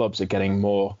more clubs are getting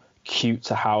more cute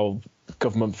to how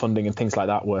government funding and things like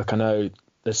that work. I know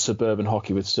there's suburban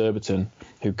hockey with Surbiton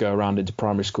who go around into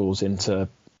primary schools into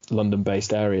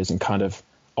London-based areas and kind of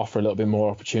offer a little bit more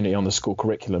opportunity on the school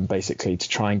curriculum, basically to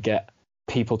try and get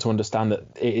people to understand that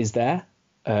it is there.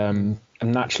 And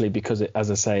naturally, because it,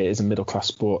 as I say, it is a middle-class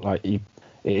sport, it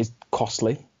is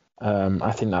costly.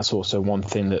 I think that's also one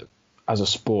thing that, as a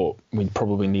sport, we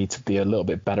probably need to be a little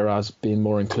bit better as being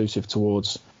more inclusive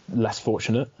towards less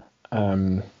fortunate.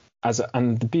 And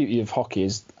the beauty of hockey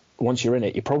is once you're in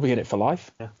it, you're probably in it for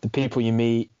life. Yeah. The people you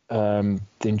meet, the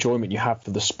enjoyment you have for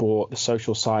the sport, the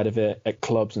social side of it at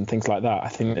clubs and things like that. I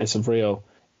think it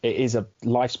is a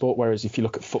life sport. Whereas if you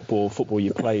look at football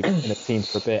you play in a team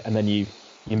for a bit and then you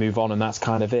move on and that's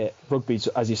kind of it. Rugby's,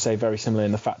 as you say, very similar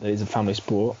in the fact that it's a family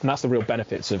sport, and that's the real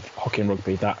benefits of hockey and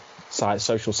rugby, that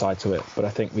social side to it. But I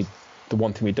think the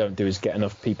one thing we don't do is get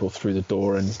enough people through the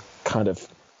door and kind of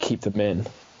keep them in.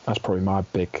 That's probably my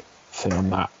big thing on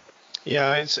that.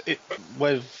 Yeah,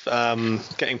 with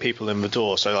getting people in the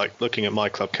door. So, like looking at my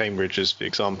club, Cambridge, is the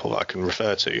example that I can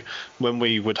refer to. When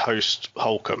we would host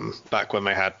Holcombe, back when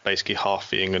they had basically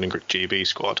half the England and GB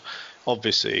squad,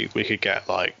 obviously we could get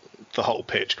like the whole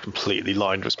pitch completely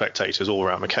lined with spectators all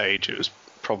around the cage. It was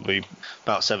probably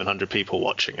about 700 people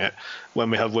watching it.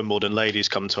 When we have Wimbledon ladies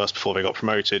come to us before they got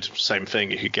promoted, same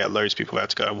thing. You could get loads of people there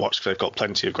to go and watch because they've got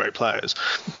plenty of great players.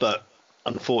 But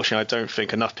unfortunately, I don't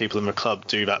think enough people in the club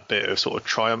do that bit of sort of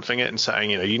triumphing it and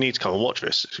saying, you need to come and watch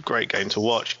this. It's a great game to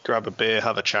watch. Grab a beer,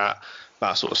 have a chat,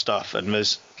 that sort of stuff. And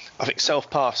I think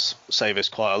Self-Pass say this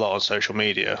quite a lot on social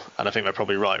media, and I think they're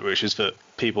probably right, which is that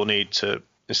people need to,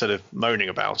 instead of moaning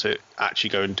about it,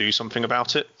 actually go and do something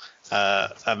about it.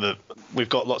 We've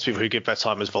got lots of people who give their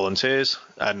time as volunteers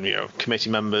and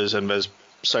committee members, and there's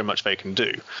so much they can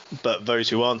do. But those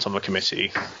who aren't on the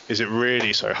committee, is it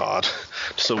really so hard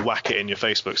to sort of whack it in your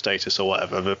Facebook status or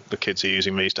whatever the kids are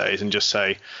using these days and just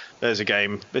say, there's a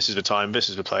game, this is the time, this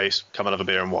is the place, come and have a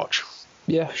beer and watch?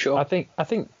 Yeah, sure. I think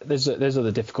there's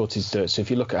other difficulties to it. So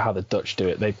if you look at how the Dutch do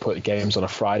it, they put games on a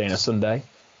Friday and a Sunday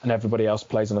and everybody else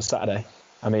plays on a Saturday.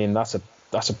 I mean, that's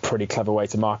a pretty clever way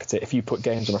to market it. If you put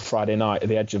games on a Friday night at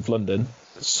the edge of London,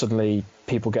 suddenly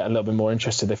people get a little bit more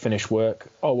interested. They finish work.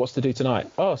 Oh, what's to do tonight?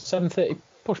 Oh, 7:30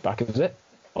 pushback, is it?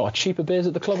 Oh, cheaper beers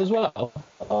at the club as well.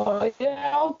 Oh,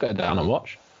 yeah, I'll go down and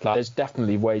watch. There's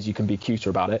definitely ways you can be cuter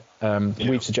about it.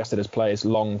 We've suggested as players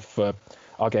long for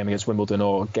our game against Wimbledon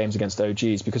or games against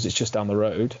OGs because it's just down the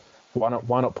road. Why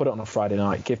not put it on a Friday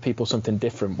night? Give people something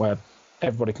different where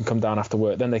everybody can come down after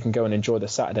work. Then they can go and enjoy the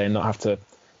Saturday and not have to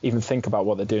even think about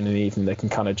what they're doing in the evening. They can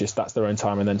kind of just, that's their own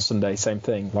time. And then Sunday, same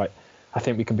thing. I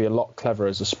think we can be a lot cleverer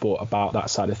as a sport about that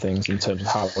side of things in terms of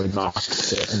how we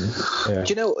market it. And,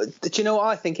 Do you know what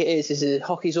I think it is? Is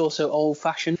hockey's also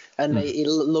old-fashioned, and it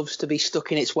loves to be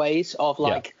stuck in its ways of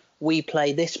we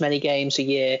play this many games a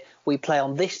year, we play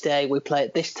on this day, we play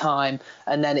at this time,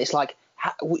 and then it's like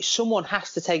someone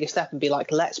has to take a step and be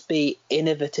like, let's be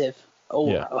innovative.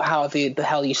 Or however the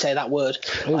hell you say that word.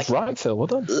 It was right, Phil. Well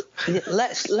done.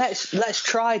 Let's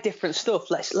try different stuff.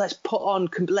 Let's put on.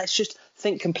 Let's just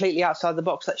think completely outside the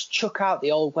box. Let's chuck out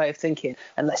the old way of thinking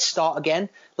and let's start again.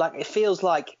 It feels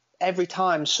like every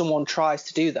time someone tries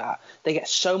to do that, they get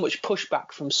so much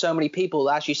pushback from so many people.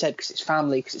 As you said, because it's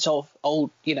family, because it's all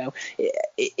old.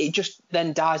 It just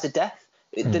then dies a death.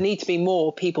 There need to be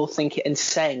more people thinking and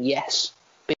saying yes.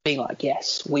 Being like,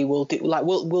 yes, we will do.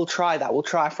 We'll try that. We'll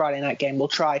try a Friday night game. We'll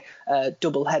try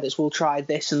double headers. We'll try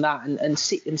this and that, and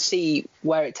see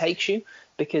where it takes you.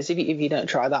 Because if you don't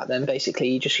try that, then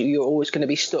basically you're always going to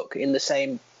be stuck in the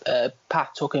same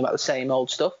path, talking about the same old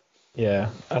stuff. Yeah,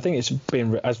 I think it's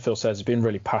been, as Phil says, it's been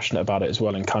really passionate about it as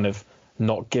well, and kind of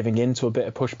not giving in to a bit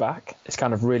of pushback. It's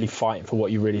kind of really fighting for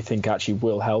what you really think actually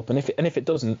will help. And if it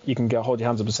doesn't, you can go hold your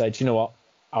hands up and say, do you know what?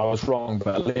 I was wrong,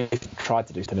 but at least try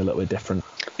to do something a little bit different.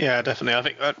 Yeah, definitely. I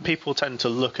think people tend to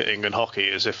look at England hockey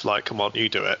as if, like, come on, you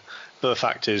do it. But the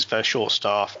fact is, they're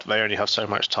short-staffed. They only have so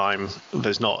much time.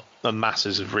 There's not a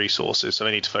masses of resources, so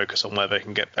they need to focus on where they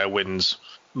can get their wins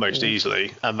most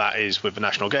easily, and that is with the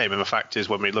national game. And the fact is,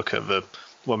 when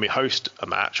we host a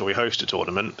match or we host a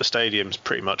tournament, the stadium's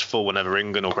pretty much full whenever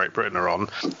England or Great Britain are on,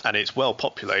 and it's well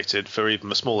populated for even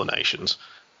the smaller nations.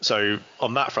 So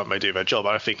on that front, they do their job.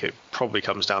 I think it probably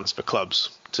comes down to the clubs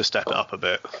to step it up a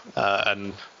bit,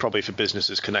 and probably for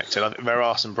businesses connected. I think there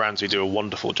are some brands who do a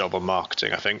wonderful job on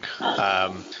marketing, I think.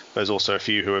 There's also a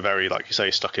few who are very, like you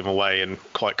say, stuck in the way and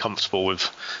quite comfortable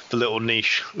with the little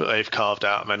niche that they've carved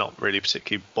out, and they're not really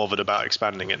particularly bothered about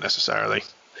expanding it necessarily.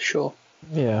 Sure.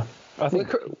 Yeah. I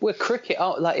think we're cricket.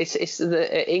 Like it's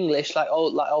the English, like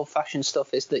old-fashioned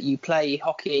stuff is that you play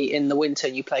hockey in the winter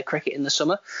and you play cricket in the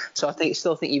summer. So I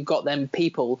still think you've got them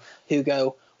people who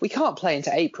go, we can't play into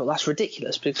April. That's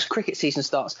ridiculous because cricket season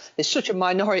starts. There's such a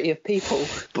minority of people,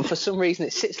 but for some reason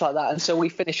it sits like that. And so we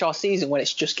finish our season when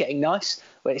it's just getting nice,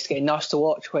 when it's getting nice to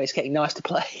watch, when it's getting nice to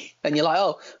play. And you're like,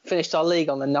 oh, finished our league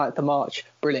on the 9th of March.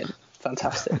 Brilliant.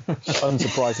 Fantastic.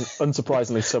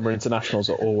 Unsurprisingly, summer internationals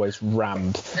are always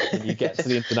rammed. And you get to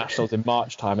the internationals in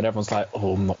March time and everyone's like,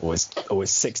 oh, I'm not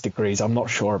always 6 degrees. I'm not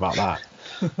sure about that.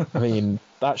 I mean,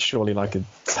 that's surely like a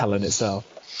tell in itself.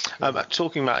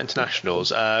 Talking about internationals,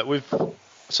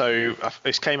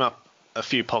 this came up a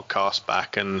few podcasts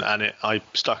back, and I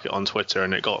stuck it on Twitter,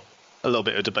 and it got a little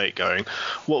bit of debate going.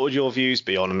 What would your views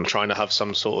be on trying to have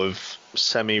some sort of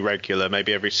semi-regular,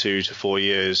 maybe every 2 to 4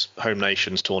 years, home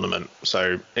nations tournament?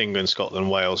 So England, Scotland,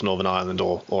 Wales, Northern Ireland,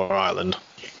 or Ireland.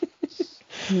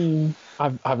 I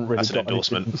haven't really That's an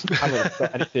endorsement. I haven't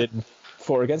got anything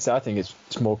for or against it. I think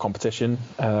it's more competition.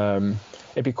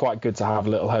 It'd be quite good to have a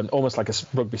little home, almost like a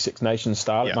Rugby Six Nations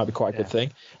style. Yeah. It might be quite a good thing.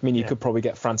 I mean, you could probably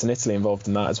get France and Italy involved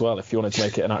in that as well if you wanted to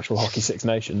make it an actual Hockey Six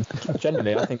Nations.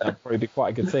 Generally, I think that'd probably be quite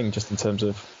a good thing, just in terms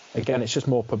of, again, it's just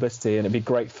more publicity, and it'd be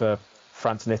great for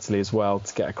France and Italy as well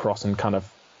to get across and kind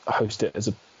of host it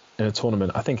in a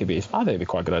tournament. I think it'd be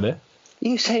quite a good idea. Are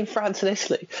you saying France and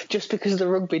Italy just because the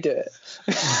rugby do it?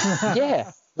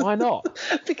 Yeah. Why not?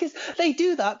 Because they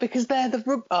do that because they're the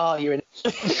rugby. Oh, you're in.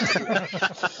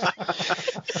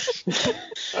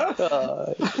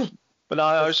 But no,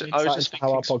 I was just thinking.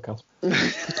 How our podcast.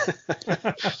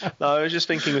 No, I was just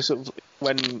thinking of sort of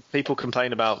when people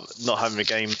complain about not having the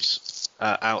games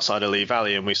outside of Lee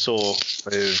Valley, and we saw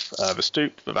with the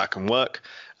Stoop that can work.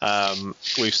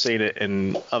 We've seen it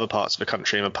in other parts of the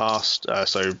country in the past.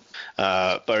 So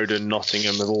Bowden,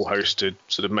 Nottingham have all hosted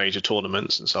sort of major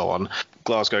tournaments and so on.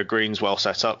 Glasgow Green's well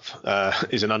set up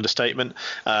is an understatement.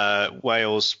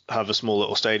 Wales have a small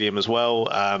little stadium as well.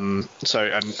 And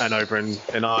over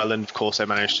in Ireland, of course, they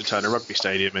managed to turn a rugby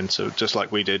stadium into, just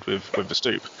like we did with the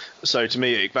Stoop. So to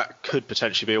me, that could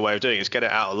potentially be a way of doing it, is get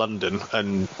it out of London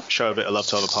and show a bit of love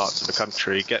to other parts of the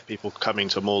country, get people coming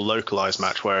to a more localised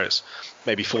match where it's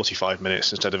maybe 45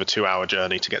 minutes instead of a 2-hour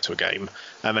journey to get to a game,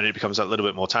 and then it becomes a little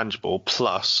bit more tangible.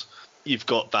 Plus, you've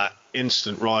got that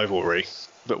instant rivalry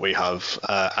that we have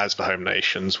as the home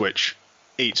nations, which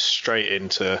eats straight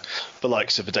into the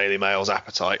likes of the Daily Mail's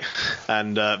appetite,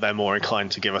 and they're more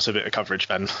inclined to give us a bit of coverage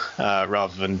then,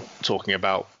 rather than talking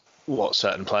about what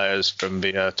certain players from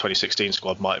the 2016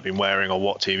 squad might have been wearing or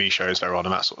what TV shows they're on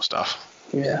and that sort of stuff.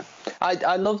 Yeah,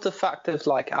 I love the fact of,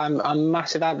 like, I'm a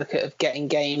massive advocate of getting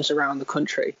games around the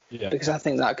country, because I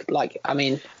think that could, like, I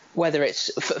mean, whether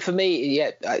it's for me,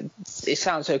 it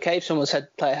sounds okay. If someone said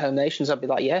play at home nations, I'd be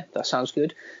like, yeah, that sounds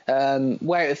good.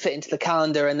 Where it would fit into the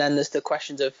calendar, and then there's the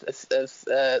questions of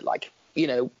like, you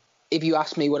know, if you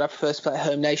ask me would I prefer to play at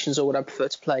home nations or would I prefer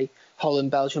to play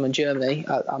Holland, Belgium, and Germany,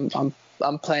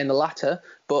 I'm playing the latter.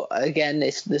 But again,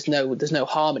 there's no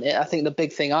harm in it. I think the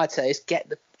big thing I'd say is get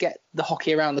the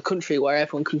hockey around the country where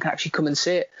everyone can actually come and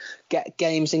see it. Get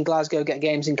games in Glasgow, get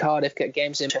games in Cardiff, get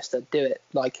games in Manchester. Do it.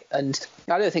 Like, and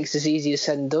I don't think it's as easy as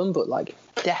said and done, but like,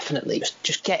 definitely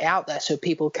just get it out there so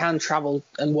people can travel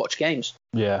and watch games.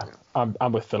 Yeah,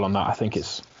 I'm with Phil on that. I think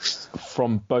it's,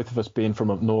 from both of us being from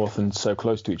up north and so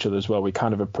close to each other as well, we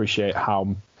kind of appreciate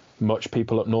how much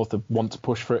people up north want to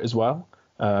push for it as well.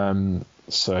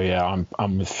 So yeah,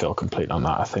 I'm with Phil completely on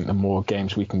that. I think the more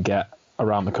games we can get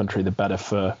around the country, the better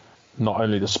for not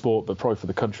only the sport but probably for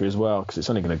the country as well, because it's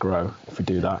only going to grow if we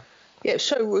do that. Yeah,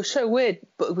 it was so weird.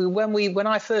 But when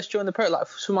I first joined the pro, like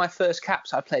some of my first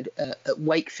caps, I played at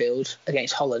Wakefield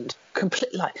against Holland.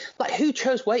 Completely like who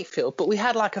chose Wakefield? But we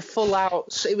had like a full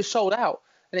out. It was sold out,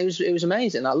 and it was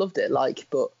amazing. I loved it.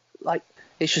 But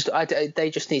it's just they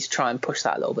just need to try and push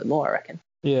that a little bit more, I reckon.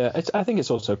 Yeah, I think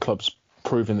it's also clubs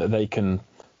proving that they can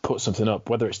put something up,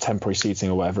 whether it's temporary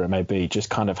seating or whatever it may be. Just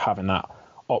kind of having that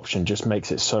option just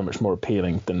makes it so much more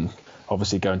appealing than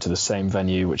obviously going to the same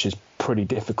venue, which is pretty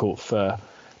difficult for,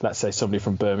 let's say, somebody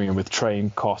from Birmingham with train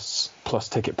costs plus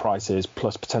ticket prices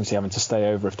plus potentially having to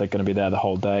stay over if they're going to be there the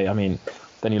whole day. I mean,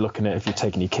 then you're looking at if you're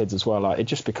taking your kids as well, like it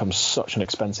just becomes such an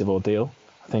expensive ordeal.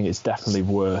 I think it's definitely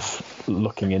worth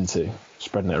looking into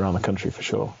spreading it around the country for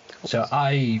sure. So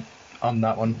on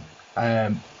that one,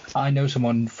 I know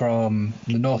someone from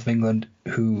the north of England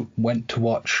who went to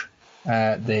watch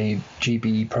the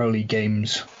GB Pro League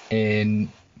games in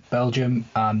Belgium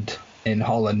and in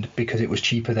Holland because it was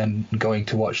cheaper than going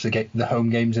to watch the home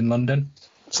games in London.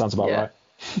 Sounds about right.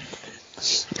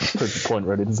 Pretty good point,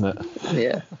 really, isn't it?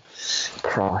 Yeah.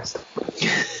 Christ.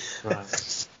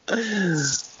 Right.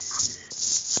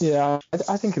 Yeah,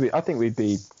 I think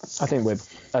we're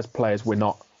as players we're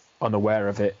not unaware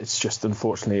of it. It's just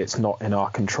unfortunately it's not in our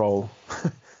control.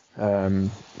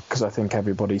 Because I think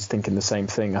everybody's thinking the same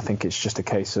thing. I think it's just a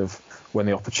case of when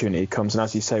the opportunity comes, and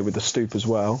as you say with the Stoop as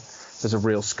well, there's a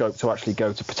real scope to actually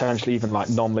go to potentially even like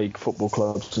non-league football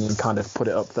clubs and kind of put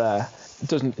it up there. It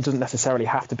doesn't necessarily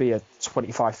have to be a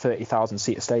 25,000-30,000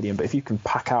 seater stadium, but if you can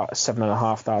pack out a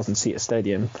 7,500 seater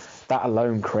stadium, that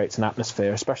alone creates an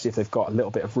atmosphere, especially if they've got a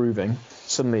little bit of roofing.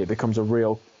 Suddenly it becomes a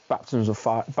real baptism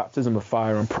of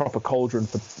fire and proper cauldron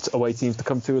for away teams to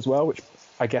come to as well, which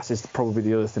I guess is probably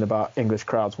the other thing about English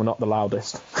crowds. We're not the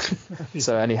loudest.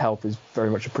 So any help is very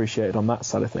much appreciated on that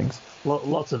side of things.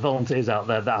 Lots of volunteers out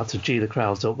there that have to G the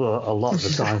crowds up a lot of the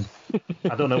time.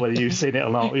 I don't know whether you've seen it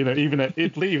or not. You know, even at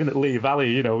Lee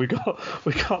Valley, you know, we got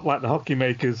like the hockey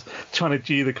makers trying to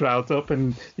G the crowds up,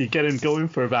 and you get them going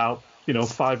for about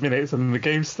 5 minutes, and then the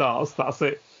game starts. That's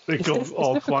it. They go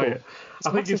all difficult. Quiet.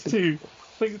 I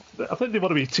think they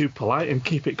want to be too polite and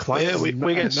keep it quiet. Yeah,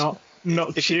 we get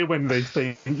not cheer when they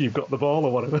think you've got the ball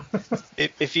or whatever.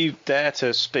 If you dare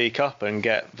to speak up and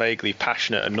get vaguely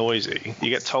passionate and noisy, you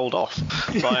get told off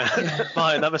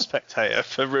by another spectator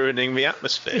for ruining the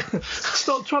atmosphere.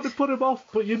 Stop trying to put him off,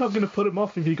 but you're not going to put him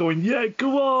off if you're going, yeah,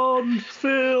 go on,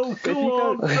 Phil, go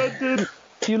on, Brendan.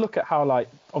 If you look at how,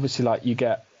 obviously, you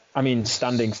get,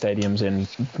 standing stadiums in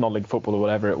non-league football or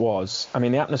whatever it was,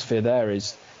 the atmosphere there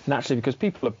is naturally, because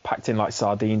people are packed in like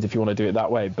sardines, if you want to do it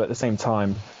that way, but at the same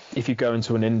time, if you go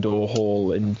into an indoor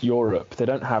hall in Europe, they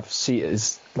don't have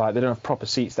seaters, they don't have proper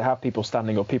seats. They have people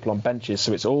standing or people on benches,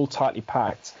 so it's all tightly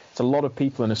packed. It's a lot of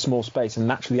people in a small space, and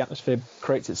naturally the atmosphere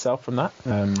creates itself from that.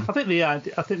 I think the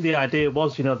idea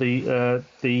was,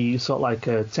 the sort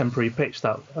of temporary pitch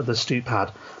that the Stoop had.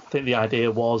 I think the idea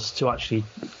was to actually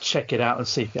check it out and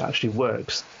see if it actually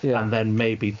works, and then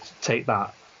maybe take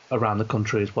that around the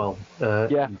country as well,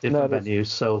 in different venues.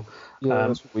 So.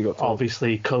 That's what we got told.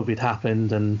 Obviously, COVID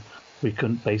happened and we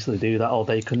couldn't basically do that, or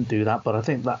they couldn't do that. But I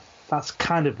think that's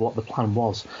kind of what the plan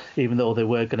was, even though they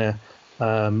were going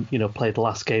to, play the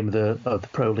last game of the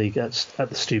Pro League at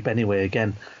the Stoop anyway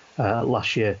again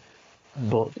last year.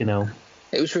 But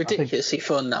it was ridiculously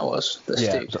fun. That was the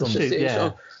Stoop.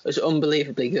 It was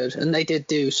unbelievably good, and they did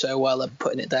do so well at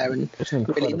putting it there. And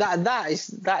really, that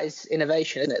is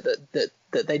innovation, isn't it?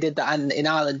 That they did that, and in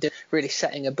Ireland, really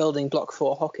setting a building block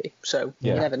for hockey. So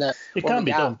you never know. It can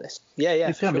be done. Yeah,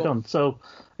 it can be done. So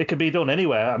it can be done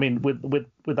anywhere.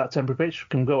 With that temporary pitch, it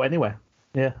can go anywhere.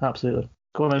 Yeah, absolutely.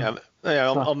 Go on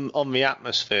then. On the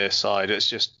atmosphere side,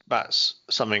 that's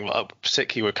something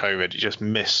particularly with COVID, you just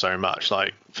miss so much.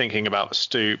 Like thinking about the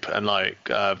Stoop and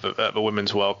the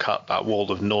Women's World Cup, that wall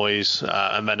of noise,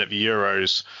 and then at the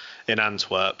Euros in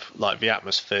Antwerp, the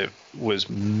atmosphere was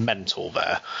mental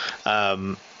there.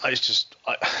 It's just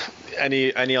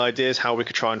any ideas how we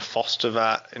could try and foster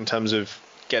that in terms of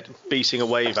beating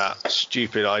away that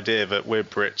stupid idea that we're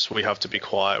Brits, we have to be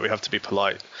quiet, we have to be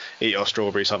polite, eat our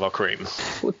strawberries, have our cream.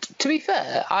 Well, to be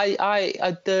fair,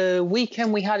 I the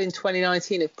weekend we had in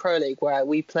 2019 of Pro League where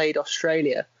we played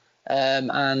Australia, and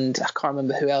I can't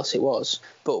remember who else it was,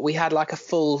 but we had a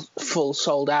full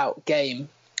sold out game.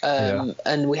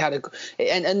 And we had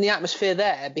and the atmosphere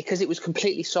there, because it was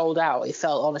completely sold out, it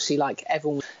felt honestly like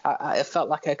everyone. It felt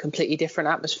like a completely different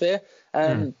atmosphere.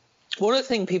 One of the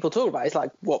things people talk about is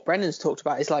what Brendan's talked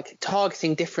about is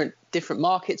targeting different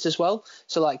markets as well.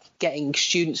 So getting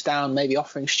students down, maybe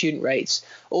offering student rates.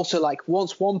 Also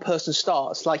once one person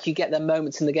starts, you get their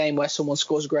moments in the game where someone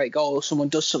scores a great goal or someone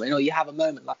does something, or you have a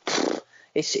moment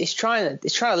it's trying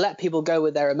to let people go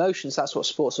with their emotions. That's what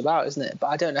sport's about, isn't it? But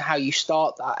I don't know how you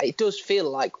start that. It does feel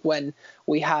like when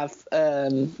we have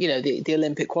the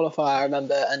Olympic qualifier, I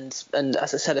remember, and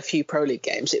as I said, a few Pro League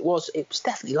games, it was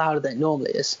definitely louder than it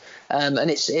normally is, and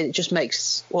it just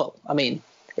makes, well, I mean,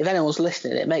 if anyone's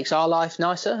listening, it makes our life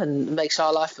nicer and makes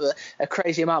our life a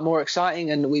crazy amount more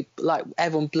exciting, and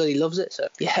everyone bloody loves it. So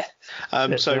yeah.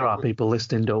 So there are people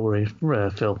listening. Don't worry,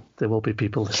 Phil. There will be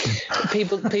people listening.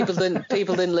 People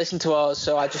didn't listen to ours,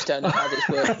 so I just don't know how this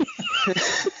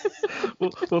works.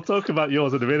 We'll talk about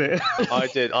yours in a minute.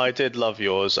 I did love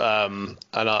yours, and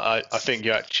I think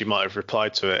you actually might have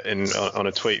replied to it on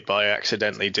a tweet, but I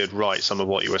accidentally did write some of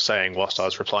what you were saying whilst I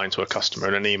was replying to a customer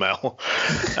in an email,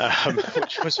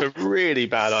 which was a really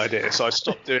bad idea. So I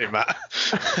stopped doing that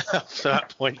after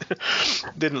that point.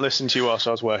 Didn't listen to you whilst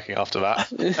I was working after that.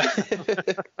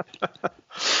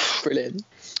 Brilliant.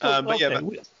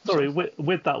 Sorry,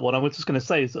 with that one, I was just going to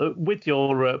say, so with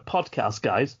your podcast,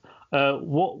 guys.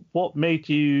 What made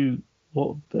you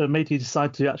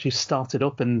decide to actually start it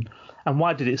up, and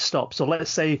why did it stop? So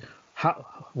let's say,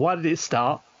 why did it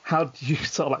start? How did you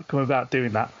sort of like come about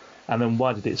doing that, and then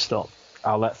why did it stop?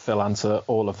 I'll let Phil answer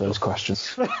all of those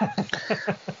questions.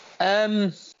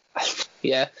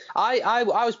 Yeah, I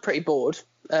was pretty bored.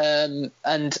 And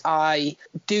I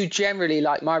do generally,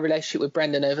 like, my relationship with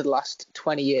Brendan over the last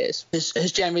 20 years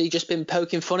has generally just been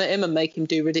poking fun at him and make him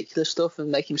do ridiculous stuff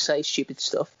and make him say stupid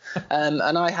stuff. And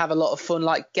I have a lot of fun,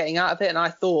 like, getting out of it. And I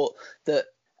thought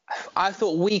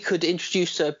we could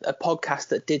introduce a podcast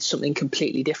that did something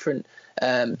completely different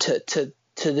to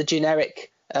the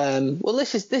generic. Well,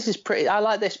 this is pretty. I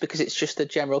like this because it's just a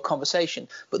general conversation,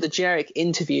 but the generic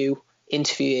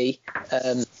interviewee,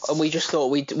 and we just thought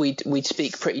we'd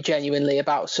speak pretty genuinely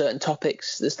about certain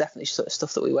topics. There's definitely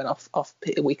stuff that we went off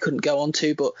we couldn't go on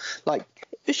to, but like,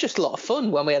 it's just a lot of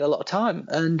fun when we had a lot of time.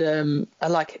 And I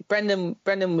like Brendan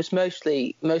was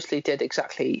mostly did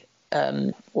exactly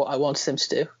what I wanted him to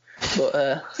do,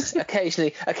 but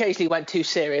occasionally went too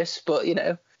serious. But you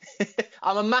know,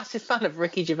 I'm a massive fan of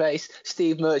Ricky Gervais,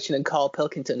 Steve Merchant, and Carl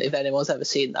Pilkington. If anyone's ever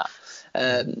seen that.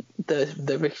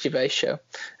 The Ricky Gervais show.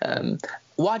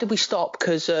 Why did we stop?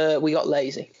 Because we got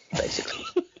lazy, basically.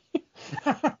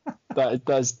 That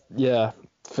does, yeah,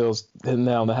 Phil's hit the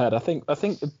nail on the head. I think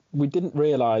we didn't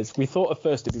realise. We thought at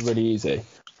first it'd be really easy,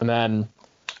 and then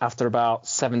after about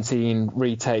 17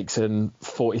 retakes and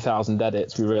 40,000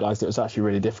 edits, we realised it was actually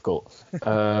really difficult.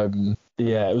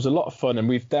 Yeah, it was a lot of fun, and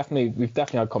we've definitely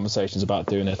had conversations about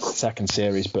doing a second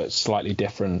series, but slightly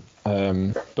different.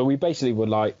 But we basically were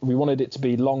like, we wanted it to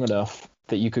be long enough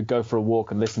that you could go for a walk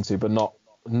and listen to, but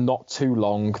not too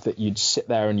long that you'd sit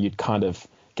there and you'd kind of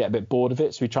get a bit bored of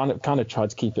it. So we tried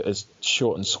to keep it as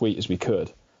short and sweet as we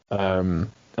could.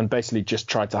 And basically just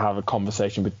tried to have a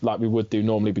conversation like we would do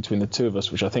normally between the two of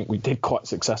us, which I think we did quite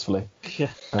successfully. Yeah.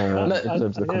 In terms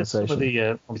of the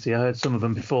conversation. Obviously, I heard some of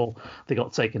them before they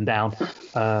got taken down.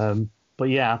 But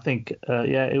yeah, I think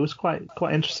it was quite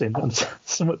interesting, and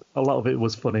a lot of it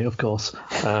was funny, of course.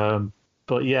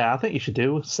 But yeah, I think you should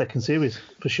do a second series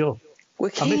for sure. We're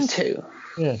keen to.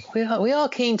 Yeah, we are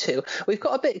keen to. We've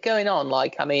got a bit going on.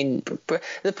 Like, I mean,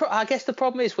 I guess the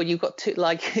problem is when you've got to,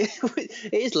 like,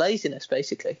 it is laziness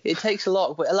basically. It takes a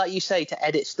lot, like you say, to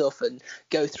edit stuff and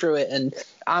go through it. And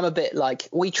I'm a bit like,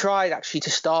 we tried actually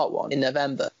to start one in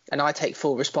November, and I take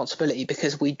full responsibility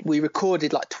because we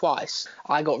recorded like twice.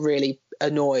 I got really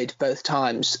annoyed both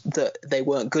times that they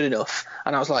weren't good enough,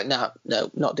 and I was like, no,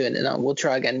 not doing it now. We'll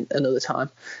try again another time.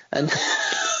 And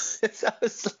so I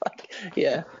was like,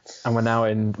 yeah. And we're now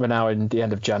in the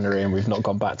end of January, and we've not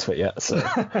gone back to it yet. So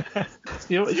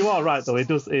you are right though.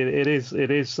 It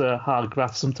is hard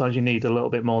graft. Sometimes you need a little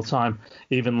bit more time.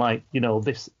 Even like, you know,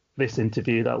 this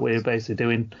interview that we're basically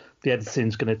doing, the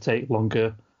editing's going to take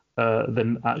longer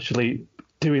than actually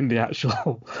doing the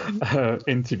actual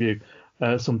interview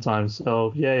sometimes.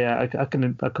 So yeah, I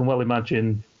can well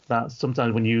imagine that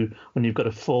sometimes when you've got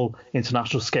a full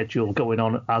international schedule going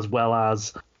on, as well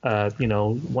as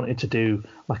wanting to do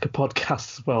like a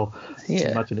podcast as well. Yeah.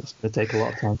 I imagine it's going to take a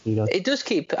lot of time for you guys. It does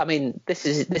keep. I mean, this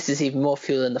is even more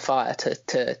fuel in the fire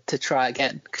to try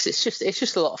again, because it's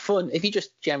just a lot of fun. If you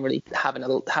just generally having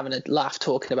a laugh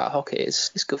talking about hockey,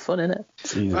 it's good fun, isn't it?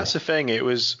 That's the thing. It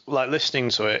was like listening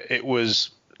to it. It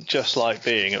was just like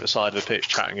being at the side of the pitch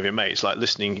chatting with your mates, like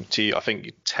listening to you, I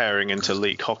think, tearing into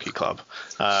League Hockey Club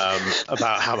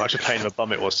about how much a pain of a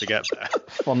bum it was to get there.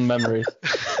 Fond memories.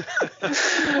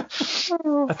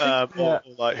 Or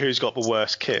like who's got the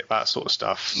worst kit, that sort of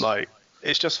stuff. Like,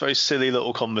 it's just those silly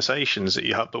little conversations that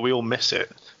you have, but we all miss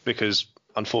it because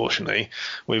unfortunately,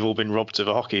 we've all been robbed of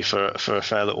a hockey for a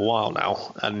fair little while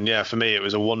now. And yeah, for me, it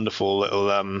was a wonderful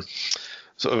little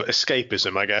sort of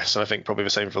escapism, I guess. And I think probably the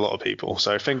same for a lot of people.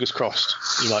 So fingers crossed,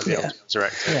 you might be able to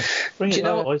resurrect it. Yeah. Bring it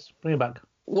back, boys. Bring it back.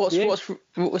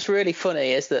 What's really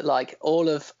funny is that like all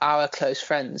of our close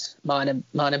friends, mine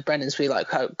and Brendan's,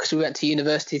 because we went to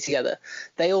university together,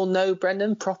 they all know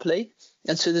Brendan properly,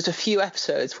 and so there's a few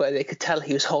episodes where they could tell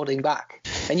he was holding back,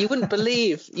 and you wouldn't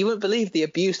believe the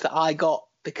abuse that I got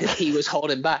because he was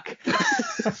holding back.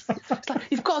 It's like,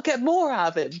 you've got to get more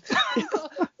out of him.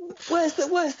 Where's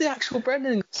the actual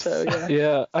Brendan? So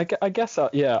yeah, I guess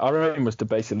our aim was to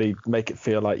basically make it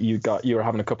feel like you were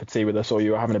having a cup of tea with us, or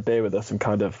you were having a beer with us, and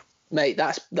kind of. Mate,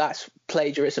 that's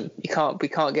plagiarism. We can't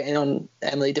get in on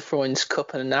Emily De Fruyne's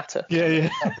cup and a natter. Yeah.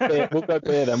 We'll go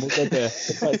beer then. We'll go beer.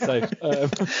 Play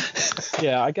safe.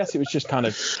 Yeah, I guess it was just kind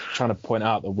of trying to point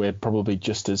out that we're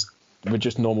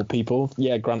just normal people.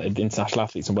 Yeah, granted, international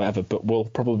athletes and whatever, but we'll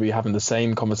probably be having the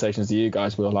same conversations as you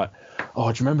guys. We're like, oh,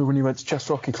 do you remember when you went to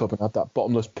Chester Hockey Club and had that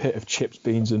bottomless pit of chips,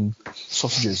 beans, and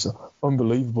sausages?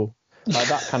 Unbelievable. Like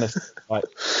that kind of like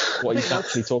what you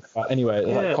actually talk about anyway.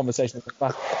 Yeah. Like conversation.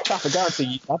 I guarantee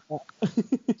you had that.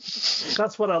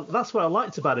 That's what I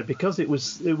liked about it, because it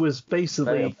was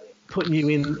basically putting you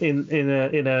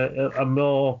in a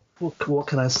more, what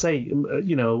can I say,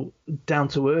 down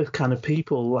to earth kind of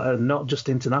people, not just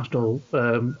international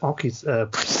hockey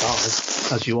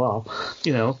stars as you are.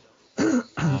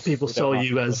 People saw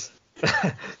you as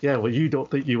yeah. Well, you don't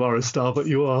think you are a star, but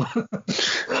you are.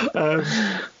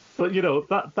 But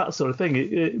that sort of thing,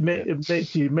 it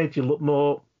made you look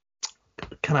more,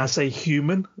 can I say,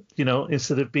 human?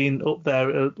 Instead of being up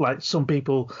there like some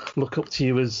people look up to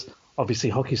you as obviously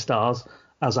hockey stars,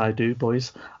 as I do,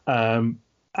 boys. And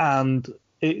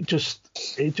it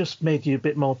just made you a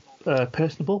bit more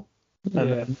personable,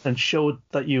 and showed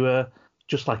that you were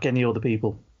just like any other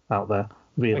people out there.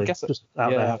 Really, just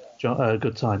out there, a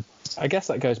good time. I guess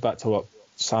that goes back to what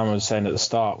Simon was saying at the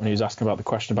start when he was asking about the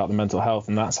question about the mental health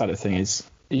and that side of thing. It's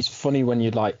funny when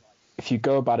if you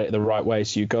go about it the right way,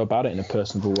 so you go about it in a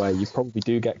personable way, you probably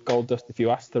do get gold dust if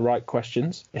you ask the right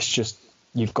questions. It's just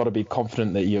you've got to be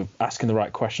confident that you're asking the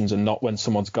right questions, and not when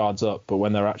someone's guards up, but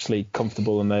when they're actually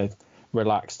comfortable and they're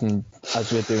relaxed, and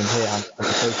as we're doing here,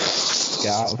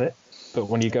 get out of it. But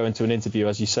when you go into an interview,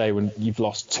 as you say, when you've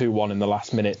lost 2-1 in the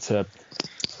last minute to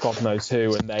God knows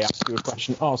who, and they ask you a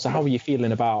question, oh, so how are you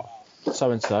feeling about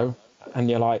so-and-so? And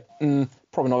you're like,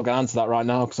 probably not going to answer that right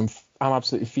now because I'm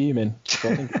absolutely fuming.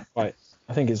 So I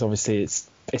think it's obviously it's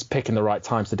picking the right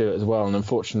times to do it as well. And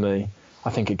unfortunately, I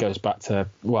think it goes back to,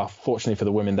 well, fortunately for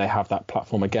the women, they have that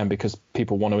platform again because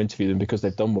people want to interview them because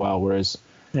they've done well, whereas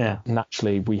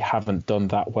naturally we haven't done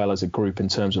that well as a group in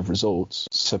terms of results.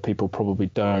 So people probably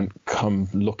don't come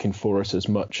looking for us as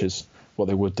much as what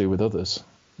they would do with others.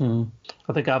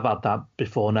 I think I've had that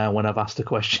before now when I've asked a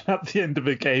question at the end of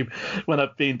a game when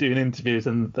I've been doing interviews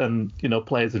and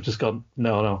players have just gone,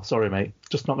 no, sorry, mate,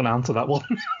 just not going to answer that one.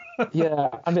 Yeah.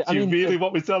 Do you really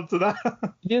want me to answer that?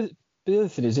 The other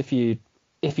thing is if you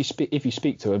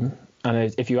speak to them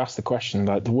and if you ask the question,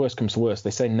 like the worst comes to worst,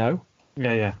 they say no.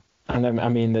 Yeah. And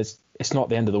then, it's not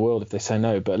the end of the world if they say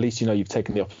no, but at least you've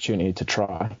taken the opportunity to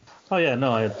try. Oh yeah,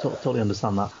 no, I totally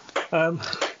understand that.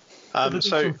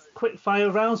 So quick fire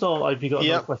rounds, or have you got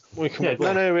another question? I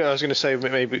was going to say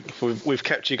maybe we've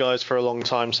kept you guys for a long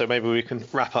time, so maybe we can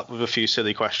wrap up with a few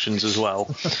silly questions as well.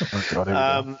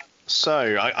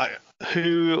 So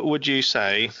who would you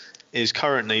say is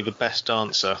currently the best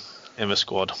dancer in the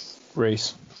squad?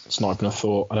 Reese. It's not even a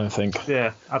thought, I don't think.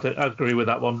 Yeah, I'd agree with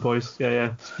that one, boys.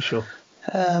 Yeah, for sure.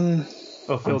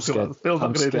 Phil's not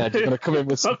going to do it. You're going to come in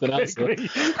with something else.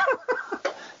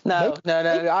 No.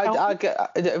 I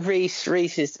get Reese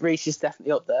is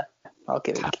definitely up there. I'll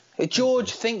give it.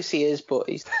 George thinks he is, but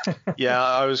he's. Yeah,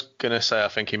 I was gonna say I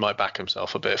think he might back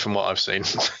himself a bit from what I've seen.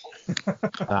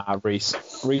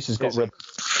 Reese has got rib.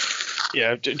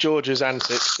 Yeah, George's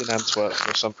antics in Antwerp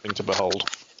were something to behold.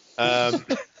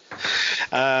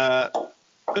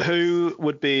 Who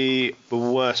would be the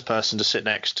worst person to sit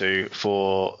next to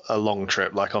for a long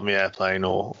trip, like on the airplane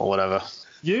or whatever?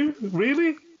 You?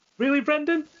 Really,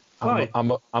 Brendan?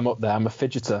 I'm up there. I'm a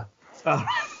fidgeter. Oh.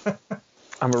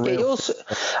 I'm a real.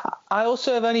 I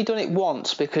also have only done it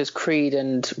once because Creed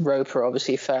and Roper are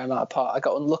obviously a fair amount apart. I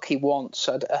got unlucky once.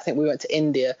 I think we went to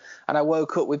India and I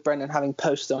woke up with Brendan having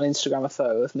posted on Instagram a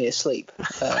photo of me asleep.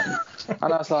 And I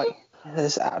was like,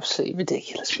 this is absolutely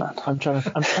ridiculous, man. I'm trying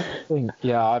to think.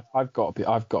 Yeah, I've got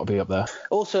to be up there.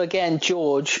 Also, again,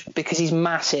 George, because he's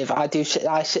massive, I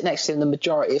sit next to him the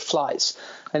majority of flights,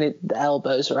 and the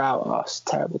elbows are out. Oh, it's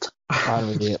terrible.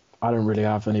 I don't really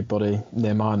have anybody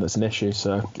near mine that's an issue.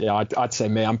 So yeah, I'd say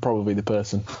me. I'm probably the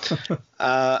person.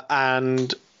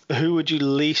 And who would you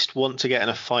least want to get in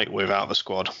a fight with out of the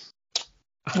squad?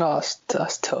 Oh,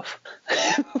 that's tough.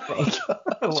 It's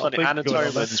funny, Anna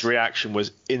Toman's reaction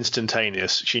was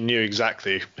instantaneous. She knew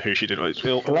exactly who she did.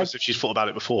 Almost if she's thought about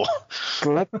it before.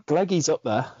 Gleggy's up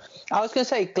there. I was going to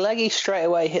say Gleggy straight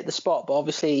away hit the spot, but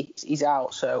obviously he's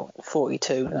out, so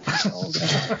 42.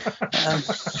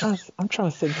 I'm trying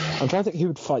to think who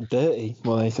would fight Dirty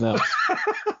more than anything else.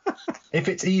 If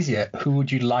it's easier, who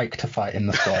would you like to fight in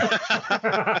the squad?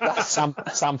 That's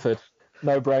Samford.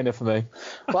 No brainer for me.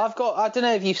 Well, I don't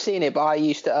know if you've seen it, but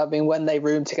when they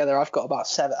roomed together, I've got about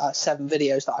seven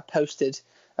videos that I posted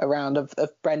around of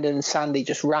Brendan and Sandy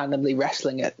just randomly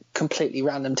wrestling at completely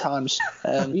random times.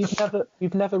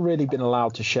 We've never really been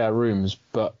allowed to share rooms,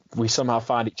 but we somehow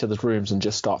find each other's rooms and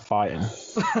just start fighting.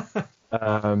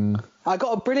 I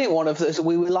got a brilliant one of this.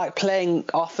 We were like playing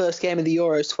our first game of the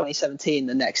Euros 2017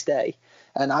 the next day,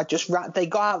 and they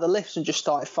got out of the lifts and just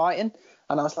started fighting.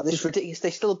 And I was like, this is ridiculous.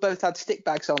 They still both had stick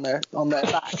bags on their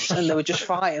backs, and they were just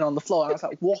fighting on the floor. And I was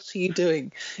like, what are you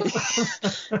doing?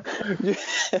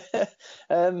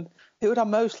 Who would I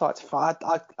most like to fight?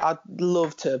 I'd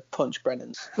love to punch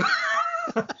Brennan.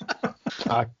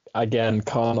 I again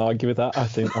can't argue with that. I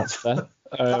think that's fair.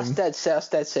 That's dead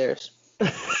serious.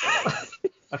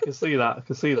 I can see that.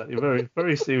 You're very,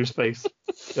 very serious face.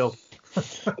 Still.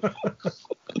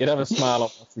 You'd have a smile on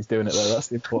whilst he's doing it, though. That's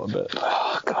the important bit.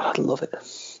 Oh, God, I'd love it.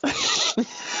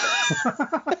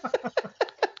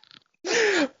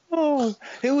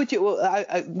 Who would you?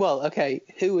 Okay.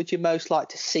 Who would you most like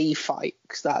to see fight?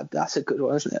 Because that's a good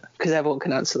one, isn't it? Because everyone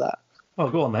can answer that. Oh,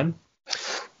 go on then.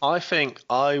 I think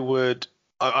I would.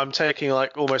 I'm taking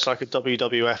almost like a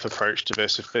WWF approach to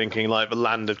this, of thinking like the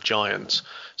land of giants.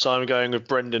 So I'm going with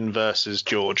Brendan versus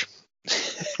George.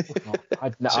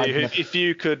 If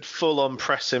you could full on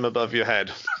press him above your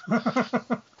head.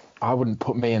 I wouldn't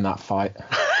put me in that fight.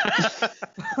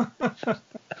 One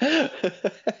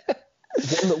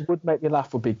that would make me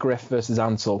laugh would be Griff versus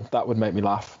Ansel. That would make me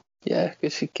laugh. Yeah,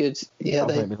 because he could. Yeah,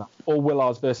 make me laugh. Or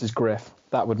Willars versus Griff.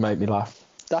 That would make me laugh.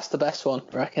 That's the best one,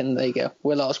 I reckon. There you go.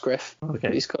 Willars Griff. Okay.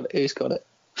 Who's got it?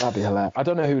 That'd be hilarious. I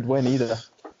don't know who would win either.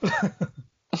 I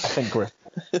think Griff.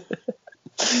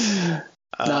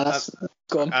 That's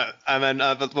go on. And then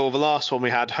the last one we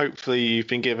had, hopefully you've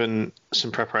been given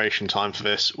some preparation time for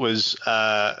this, was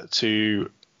to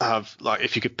have,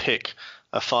 if you could pick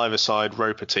a five-a-side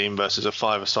Roper team versus a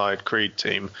five-a-side Creed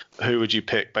team, who would you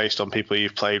pick based on people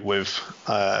you've played with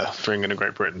for England and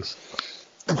Great Britain?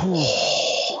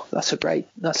 Oh, that's a great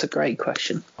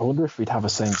question. I wonder if we'd have a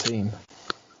same team.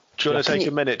 Do you want to take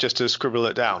a minute just to scribble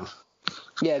it down?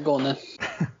 Yeah, go on then.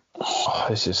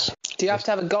 This is. Do you have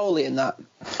to have a goalie in that?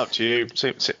 Up to you.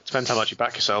 Depends how much you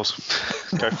back yourselves.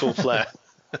 Go full flare.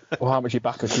 Or how much you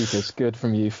back a keepers. Good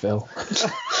from you, Phil.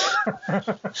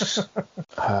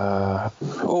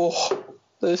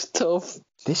 That's tough.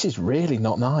 This is really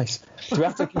not nice. Do we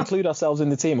have to include ourselves in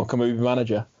the team, or can we be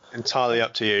manager? Entirely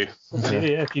up to you.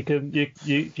 Yeah, if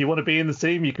you want to be in the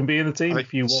team, you can be in the team.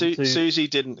 If you want to. Susie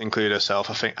didn't include herself.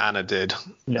 I think Anna did,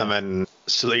 no. And then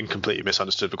Celine completely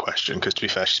misunderstood the question because, to be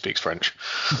fair, she speaks French.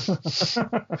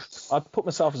 I'd put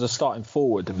myself as a starting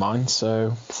forward in mine.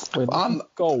 So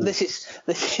goal. This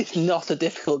is not a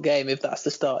difficult game if that's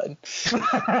the starting.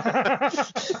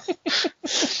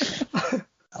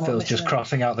 Phil's just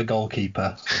crossing out the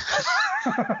goalkeeper.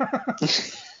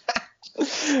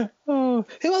 Who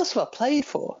else have I played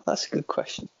for? That's a good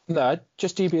question. No,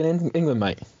 just GB in England,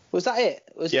 mate. Was that it?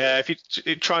 If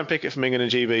you try and pick it from England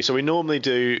and GB. So we normally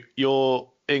do your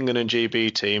England and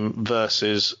GB team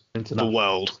versus the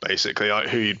world, basically,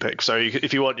 who you'd pick. So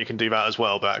if you want, you can do that as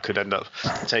well, but that could end up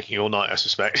taking all night, I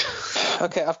suspect.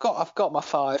 Okay, I've got my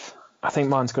five. I think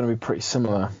mine's going to be pretty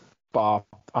similar, but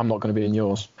I'm not going to be in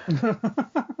yours.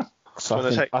 So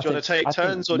do you want to take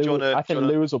turns, or do you want to? I think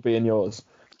Lewis will be in yours.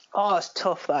 Oh, it's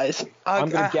tough, that is. I'm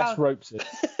going to guess Ropes it.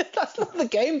 That's not the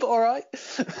game, but all right.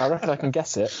 I reckon I can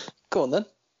guess it. Go on, then.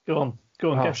 Go on,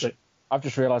 guess it. I've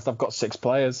just realised I've got 6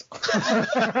 players.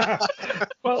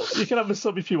 Well, you can have a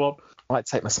sub if you want. I might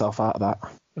take myself out of that.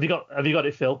 Have you got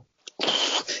it, Phil?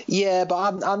 Yeah,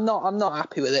 but I'm not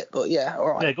happy with it. But yeah,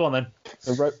 all right. Yeah, go on then.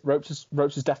 So Ropes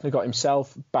has definitely got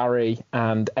himself, Barry,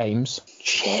 and Ames.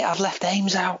 Shit, I've left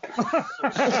Ames out.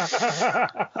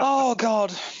 Oh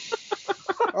God.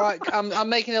 All right, I'm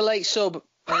making a late sub.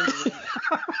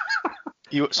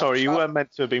 You weren't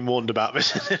meant to have been warned about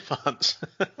this in advance.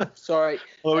 Sorry.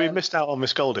 Well, we missed out on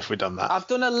this gold if we'd done that. I've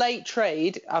done a late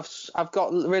trade. I've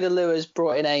got rid of Lewis,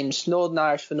 brought in Ames. Northern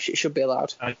Irish for should be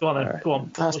allowed. Go on then. Go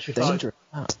on. That's dangerous.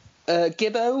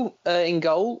 Gibbo in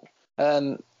goal.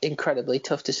 Incredibly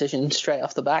tough decision straight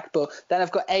off the back. But then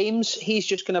I've got Ames. He's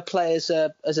just going to play as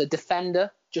a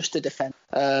defender, just a defender.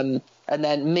 And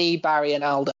then me, Barry, and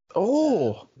Aldo.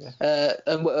 Oh.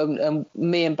 And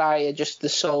me and Barry are just the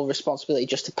sole responsibility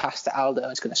just to pass to Aldo.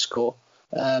 He's going to score.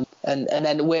 And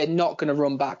then we're not going to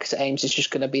run back because Ames is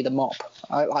just going to be the mop.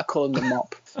 I call him the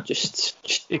mop.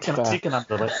 Just you can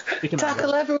handle it. You can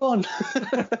tackle everyone.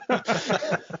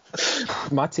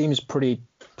 My team is pretty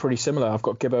similar. I've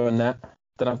got Gibbo and net.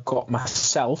 Then I've got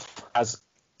myself as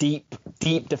deep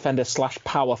defender /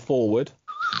 power forward.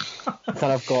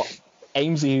 Then I've got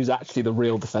Amesy, who's actually the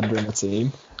real defender in the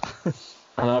team.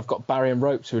 And I've got Barry and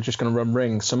Ropes, who are just going to run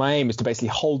rings. So my aim is to basically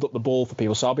hold up the ball for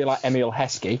people. So I'll be like Emil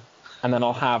Heskey, and then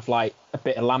I'll have like a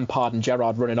bit of Lampard and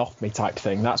Gerrard running off me type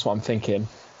thing. That's what I'm thinking.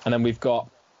 And then we've got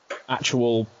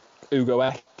actual Ugo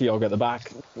Ekiog at the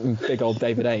back, and big old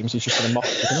David Ames, who's just going to mop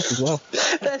it up as well.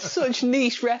 They're such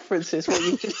niche references, what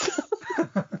you just...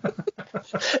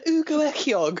 Ugo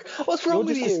Ekiog, what's wrong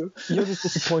with you? You're just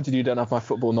disappointed you don't have my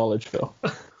football knowledge, Phil.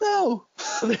 No.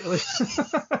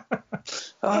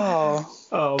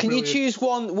 Oh, can you choose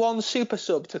one super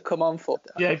sub to come on for?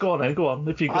 Yeah, go on then, go on.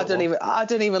 If you I don't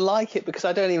even like it because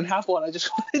I don't even have one. I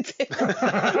just wanted to.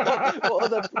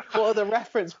 what other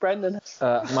reference, Brendan?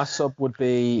 My sub would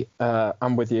be,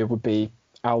 I'm with you, would be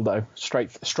Aldo.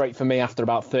 Straight for me after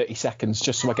about 30 seconds,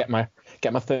 just so I get my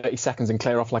 30 seconds and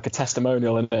clear off like a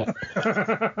testimonial in it.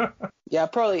 Yeah,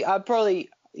 I'd probably.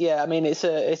 Yeah, I mean it's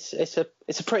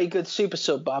a pretty good super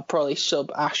sub, but I'd probably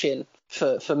sub Ash in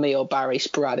for me or Barry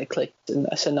sporadically.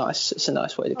 It's a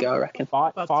nice way to go, I reckon.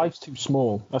 Five's too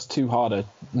small. That's too hard a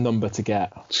number to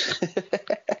get.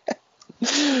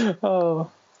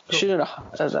 Oh, shouldn't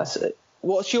have. That's it.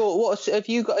 Have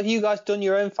you guys done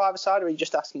your own five-a-side, or are you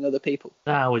just asking other people?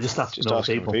 No, we're just asking other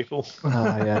people. Oh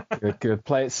yeah, good.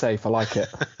 Play it safe. I like it.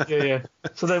 Yeah.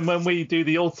 So then when we do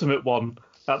the ultimate one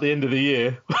at the end of the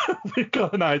year, we've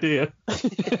got an idea.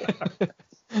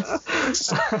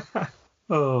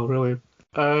 Oh, brilliant.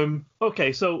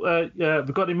 Okay, so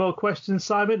we've got any more questions,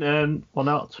 Simon, or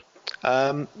not?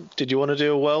 Did you want to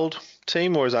do a world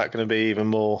team, or is that going to be even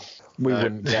more? We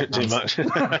wouldn't get too much. Is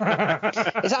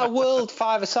that a world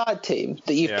five-a-side team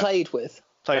that you've played with?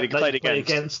 Played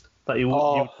against. That you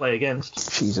would play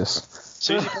against. Jesus.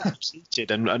 Susie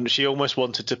cheated, and she almost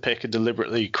wanted to pick a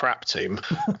deliberately crap team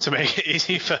to make it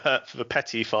easy for the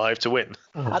petty five to win.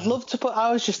 I'd love to put.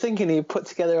 I was just thinking you put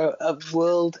together a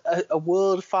world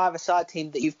five-a-side team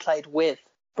that you've played with.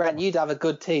 Brent, you'd have a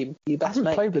good team. You best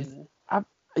make.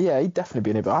 Yeah, he'd definitely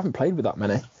be in it, but I haven't played with that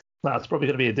many. That's probably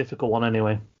going to be a difficult one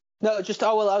anyway. No,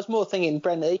 I was more thinking,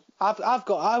 Brent. I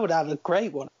would have a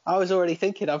great one. I was already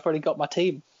thinking I've already got my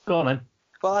team. Go on then.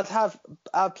 Well,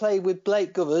 I'd play with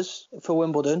Blake Govers for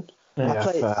Wimbledon.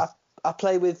 Yeah, I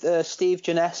play with Steve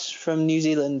Jeunesse from New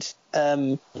Zealand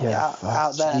out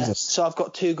there. Jesus. So I've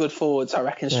got two good forwards, I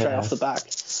reckon, straight off the back.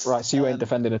 Right, so you ain't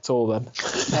defending at all then?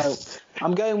 No,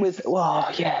 I'm going with...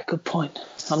 Oh, yeah, good point.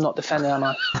 I'm not defending, am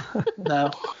I?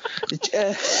 No.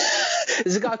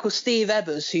 There's a guy called Steve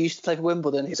Ebbers who used to play for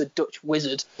Wimbledon. He's a Dutch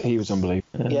wizard. He was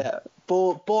unbelievable. Yeah.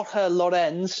 Borja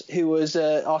Lorenz, who was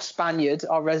our Spaniard,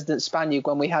 our resident Spaniard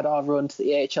when we had our run to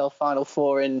the AHL Final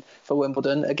Four for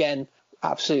Wimbledon. Again,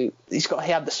 absolute. He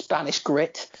had the Spanish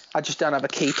grit. I just don't have a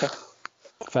keeper.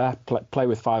 Fair. Play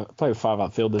with five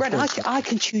outfielders. Brent, I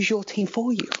can choose your team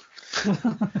for you. What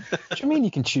do you mean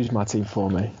you can choose my team for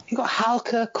me? You got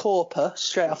Halka Korper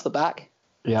straight off the back.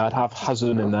 Yeah, I'd have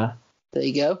Hazun in there. There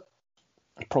you go.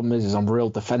 The problem is I'm real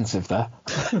defensive there.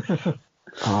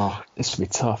 Oh, this will be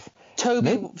tough.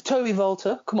 Toby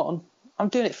Volta, come on. I'm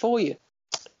doing it for you.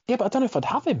 Yeah, but I don't know if I'd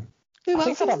have him. Who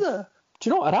else is there? Do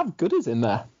you know what? I'd have Gooders in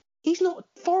there. He's not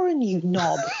foreign, you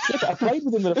knob. Yeah, but I played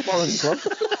with him in a foreign club.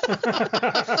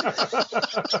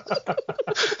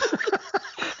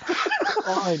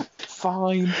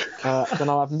 Fine. Then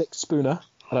I'll have Nick Spooner.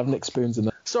 I'd have Nick Spoons in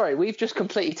there. Sorry, we've just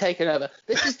completely taken over.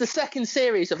 This is the second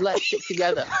series of Let's Stick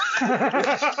Together.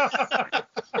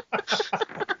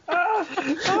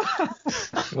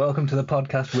 Welcome to the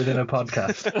podcast within a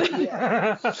podcast.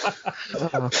 Yeah.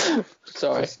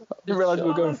 Sorry. I didn't realise we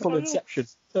were going full Inception.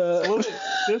 I'm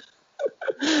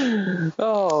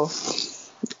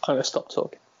going to stop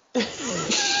talking.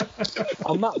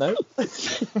 On that note.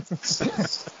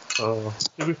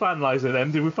 Did we finalise it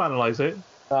then?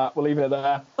 We'll leave it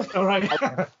there. All right.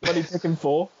 What are you picking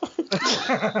 4?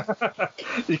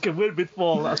 You can win with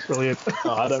 4. That's brilliant.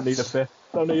 Oh, I don't need a 5th.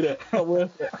 Don't need it. Not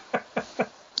worth it.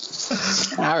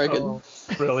 Arrogant. Oh,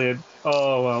 brilliant.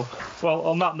 Oh, well. Well,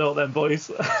 on that note then, boys,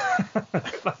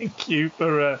 thank you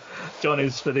for joining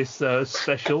us for this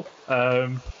special.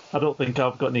 I don't think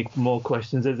I've got any more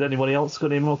questions. Has anybody else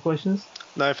got any more questions?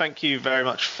 No, thank you very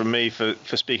much from me for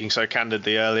speaking so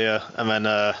candidly earlier, and then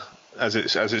as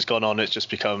it's gone on, it's just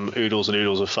become oodles and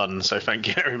oodles of fun. So thank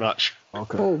you very much.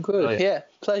 Okay. Oh, good. Yeah,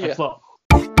 pleasure. Thanks a lot.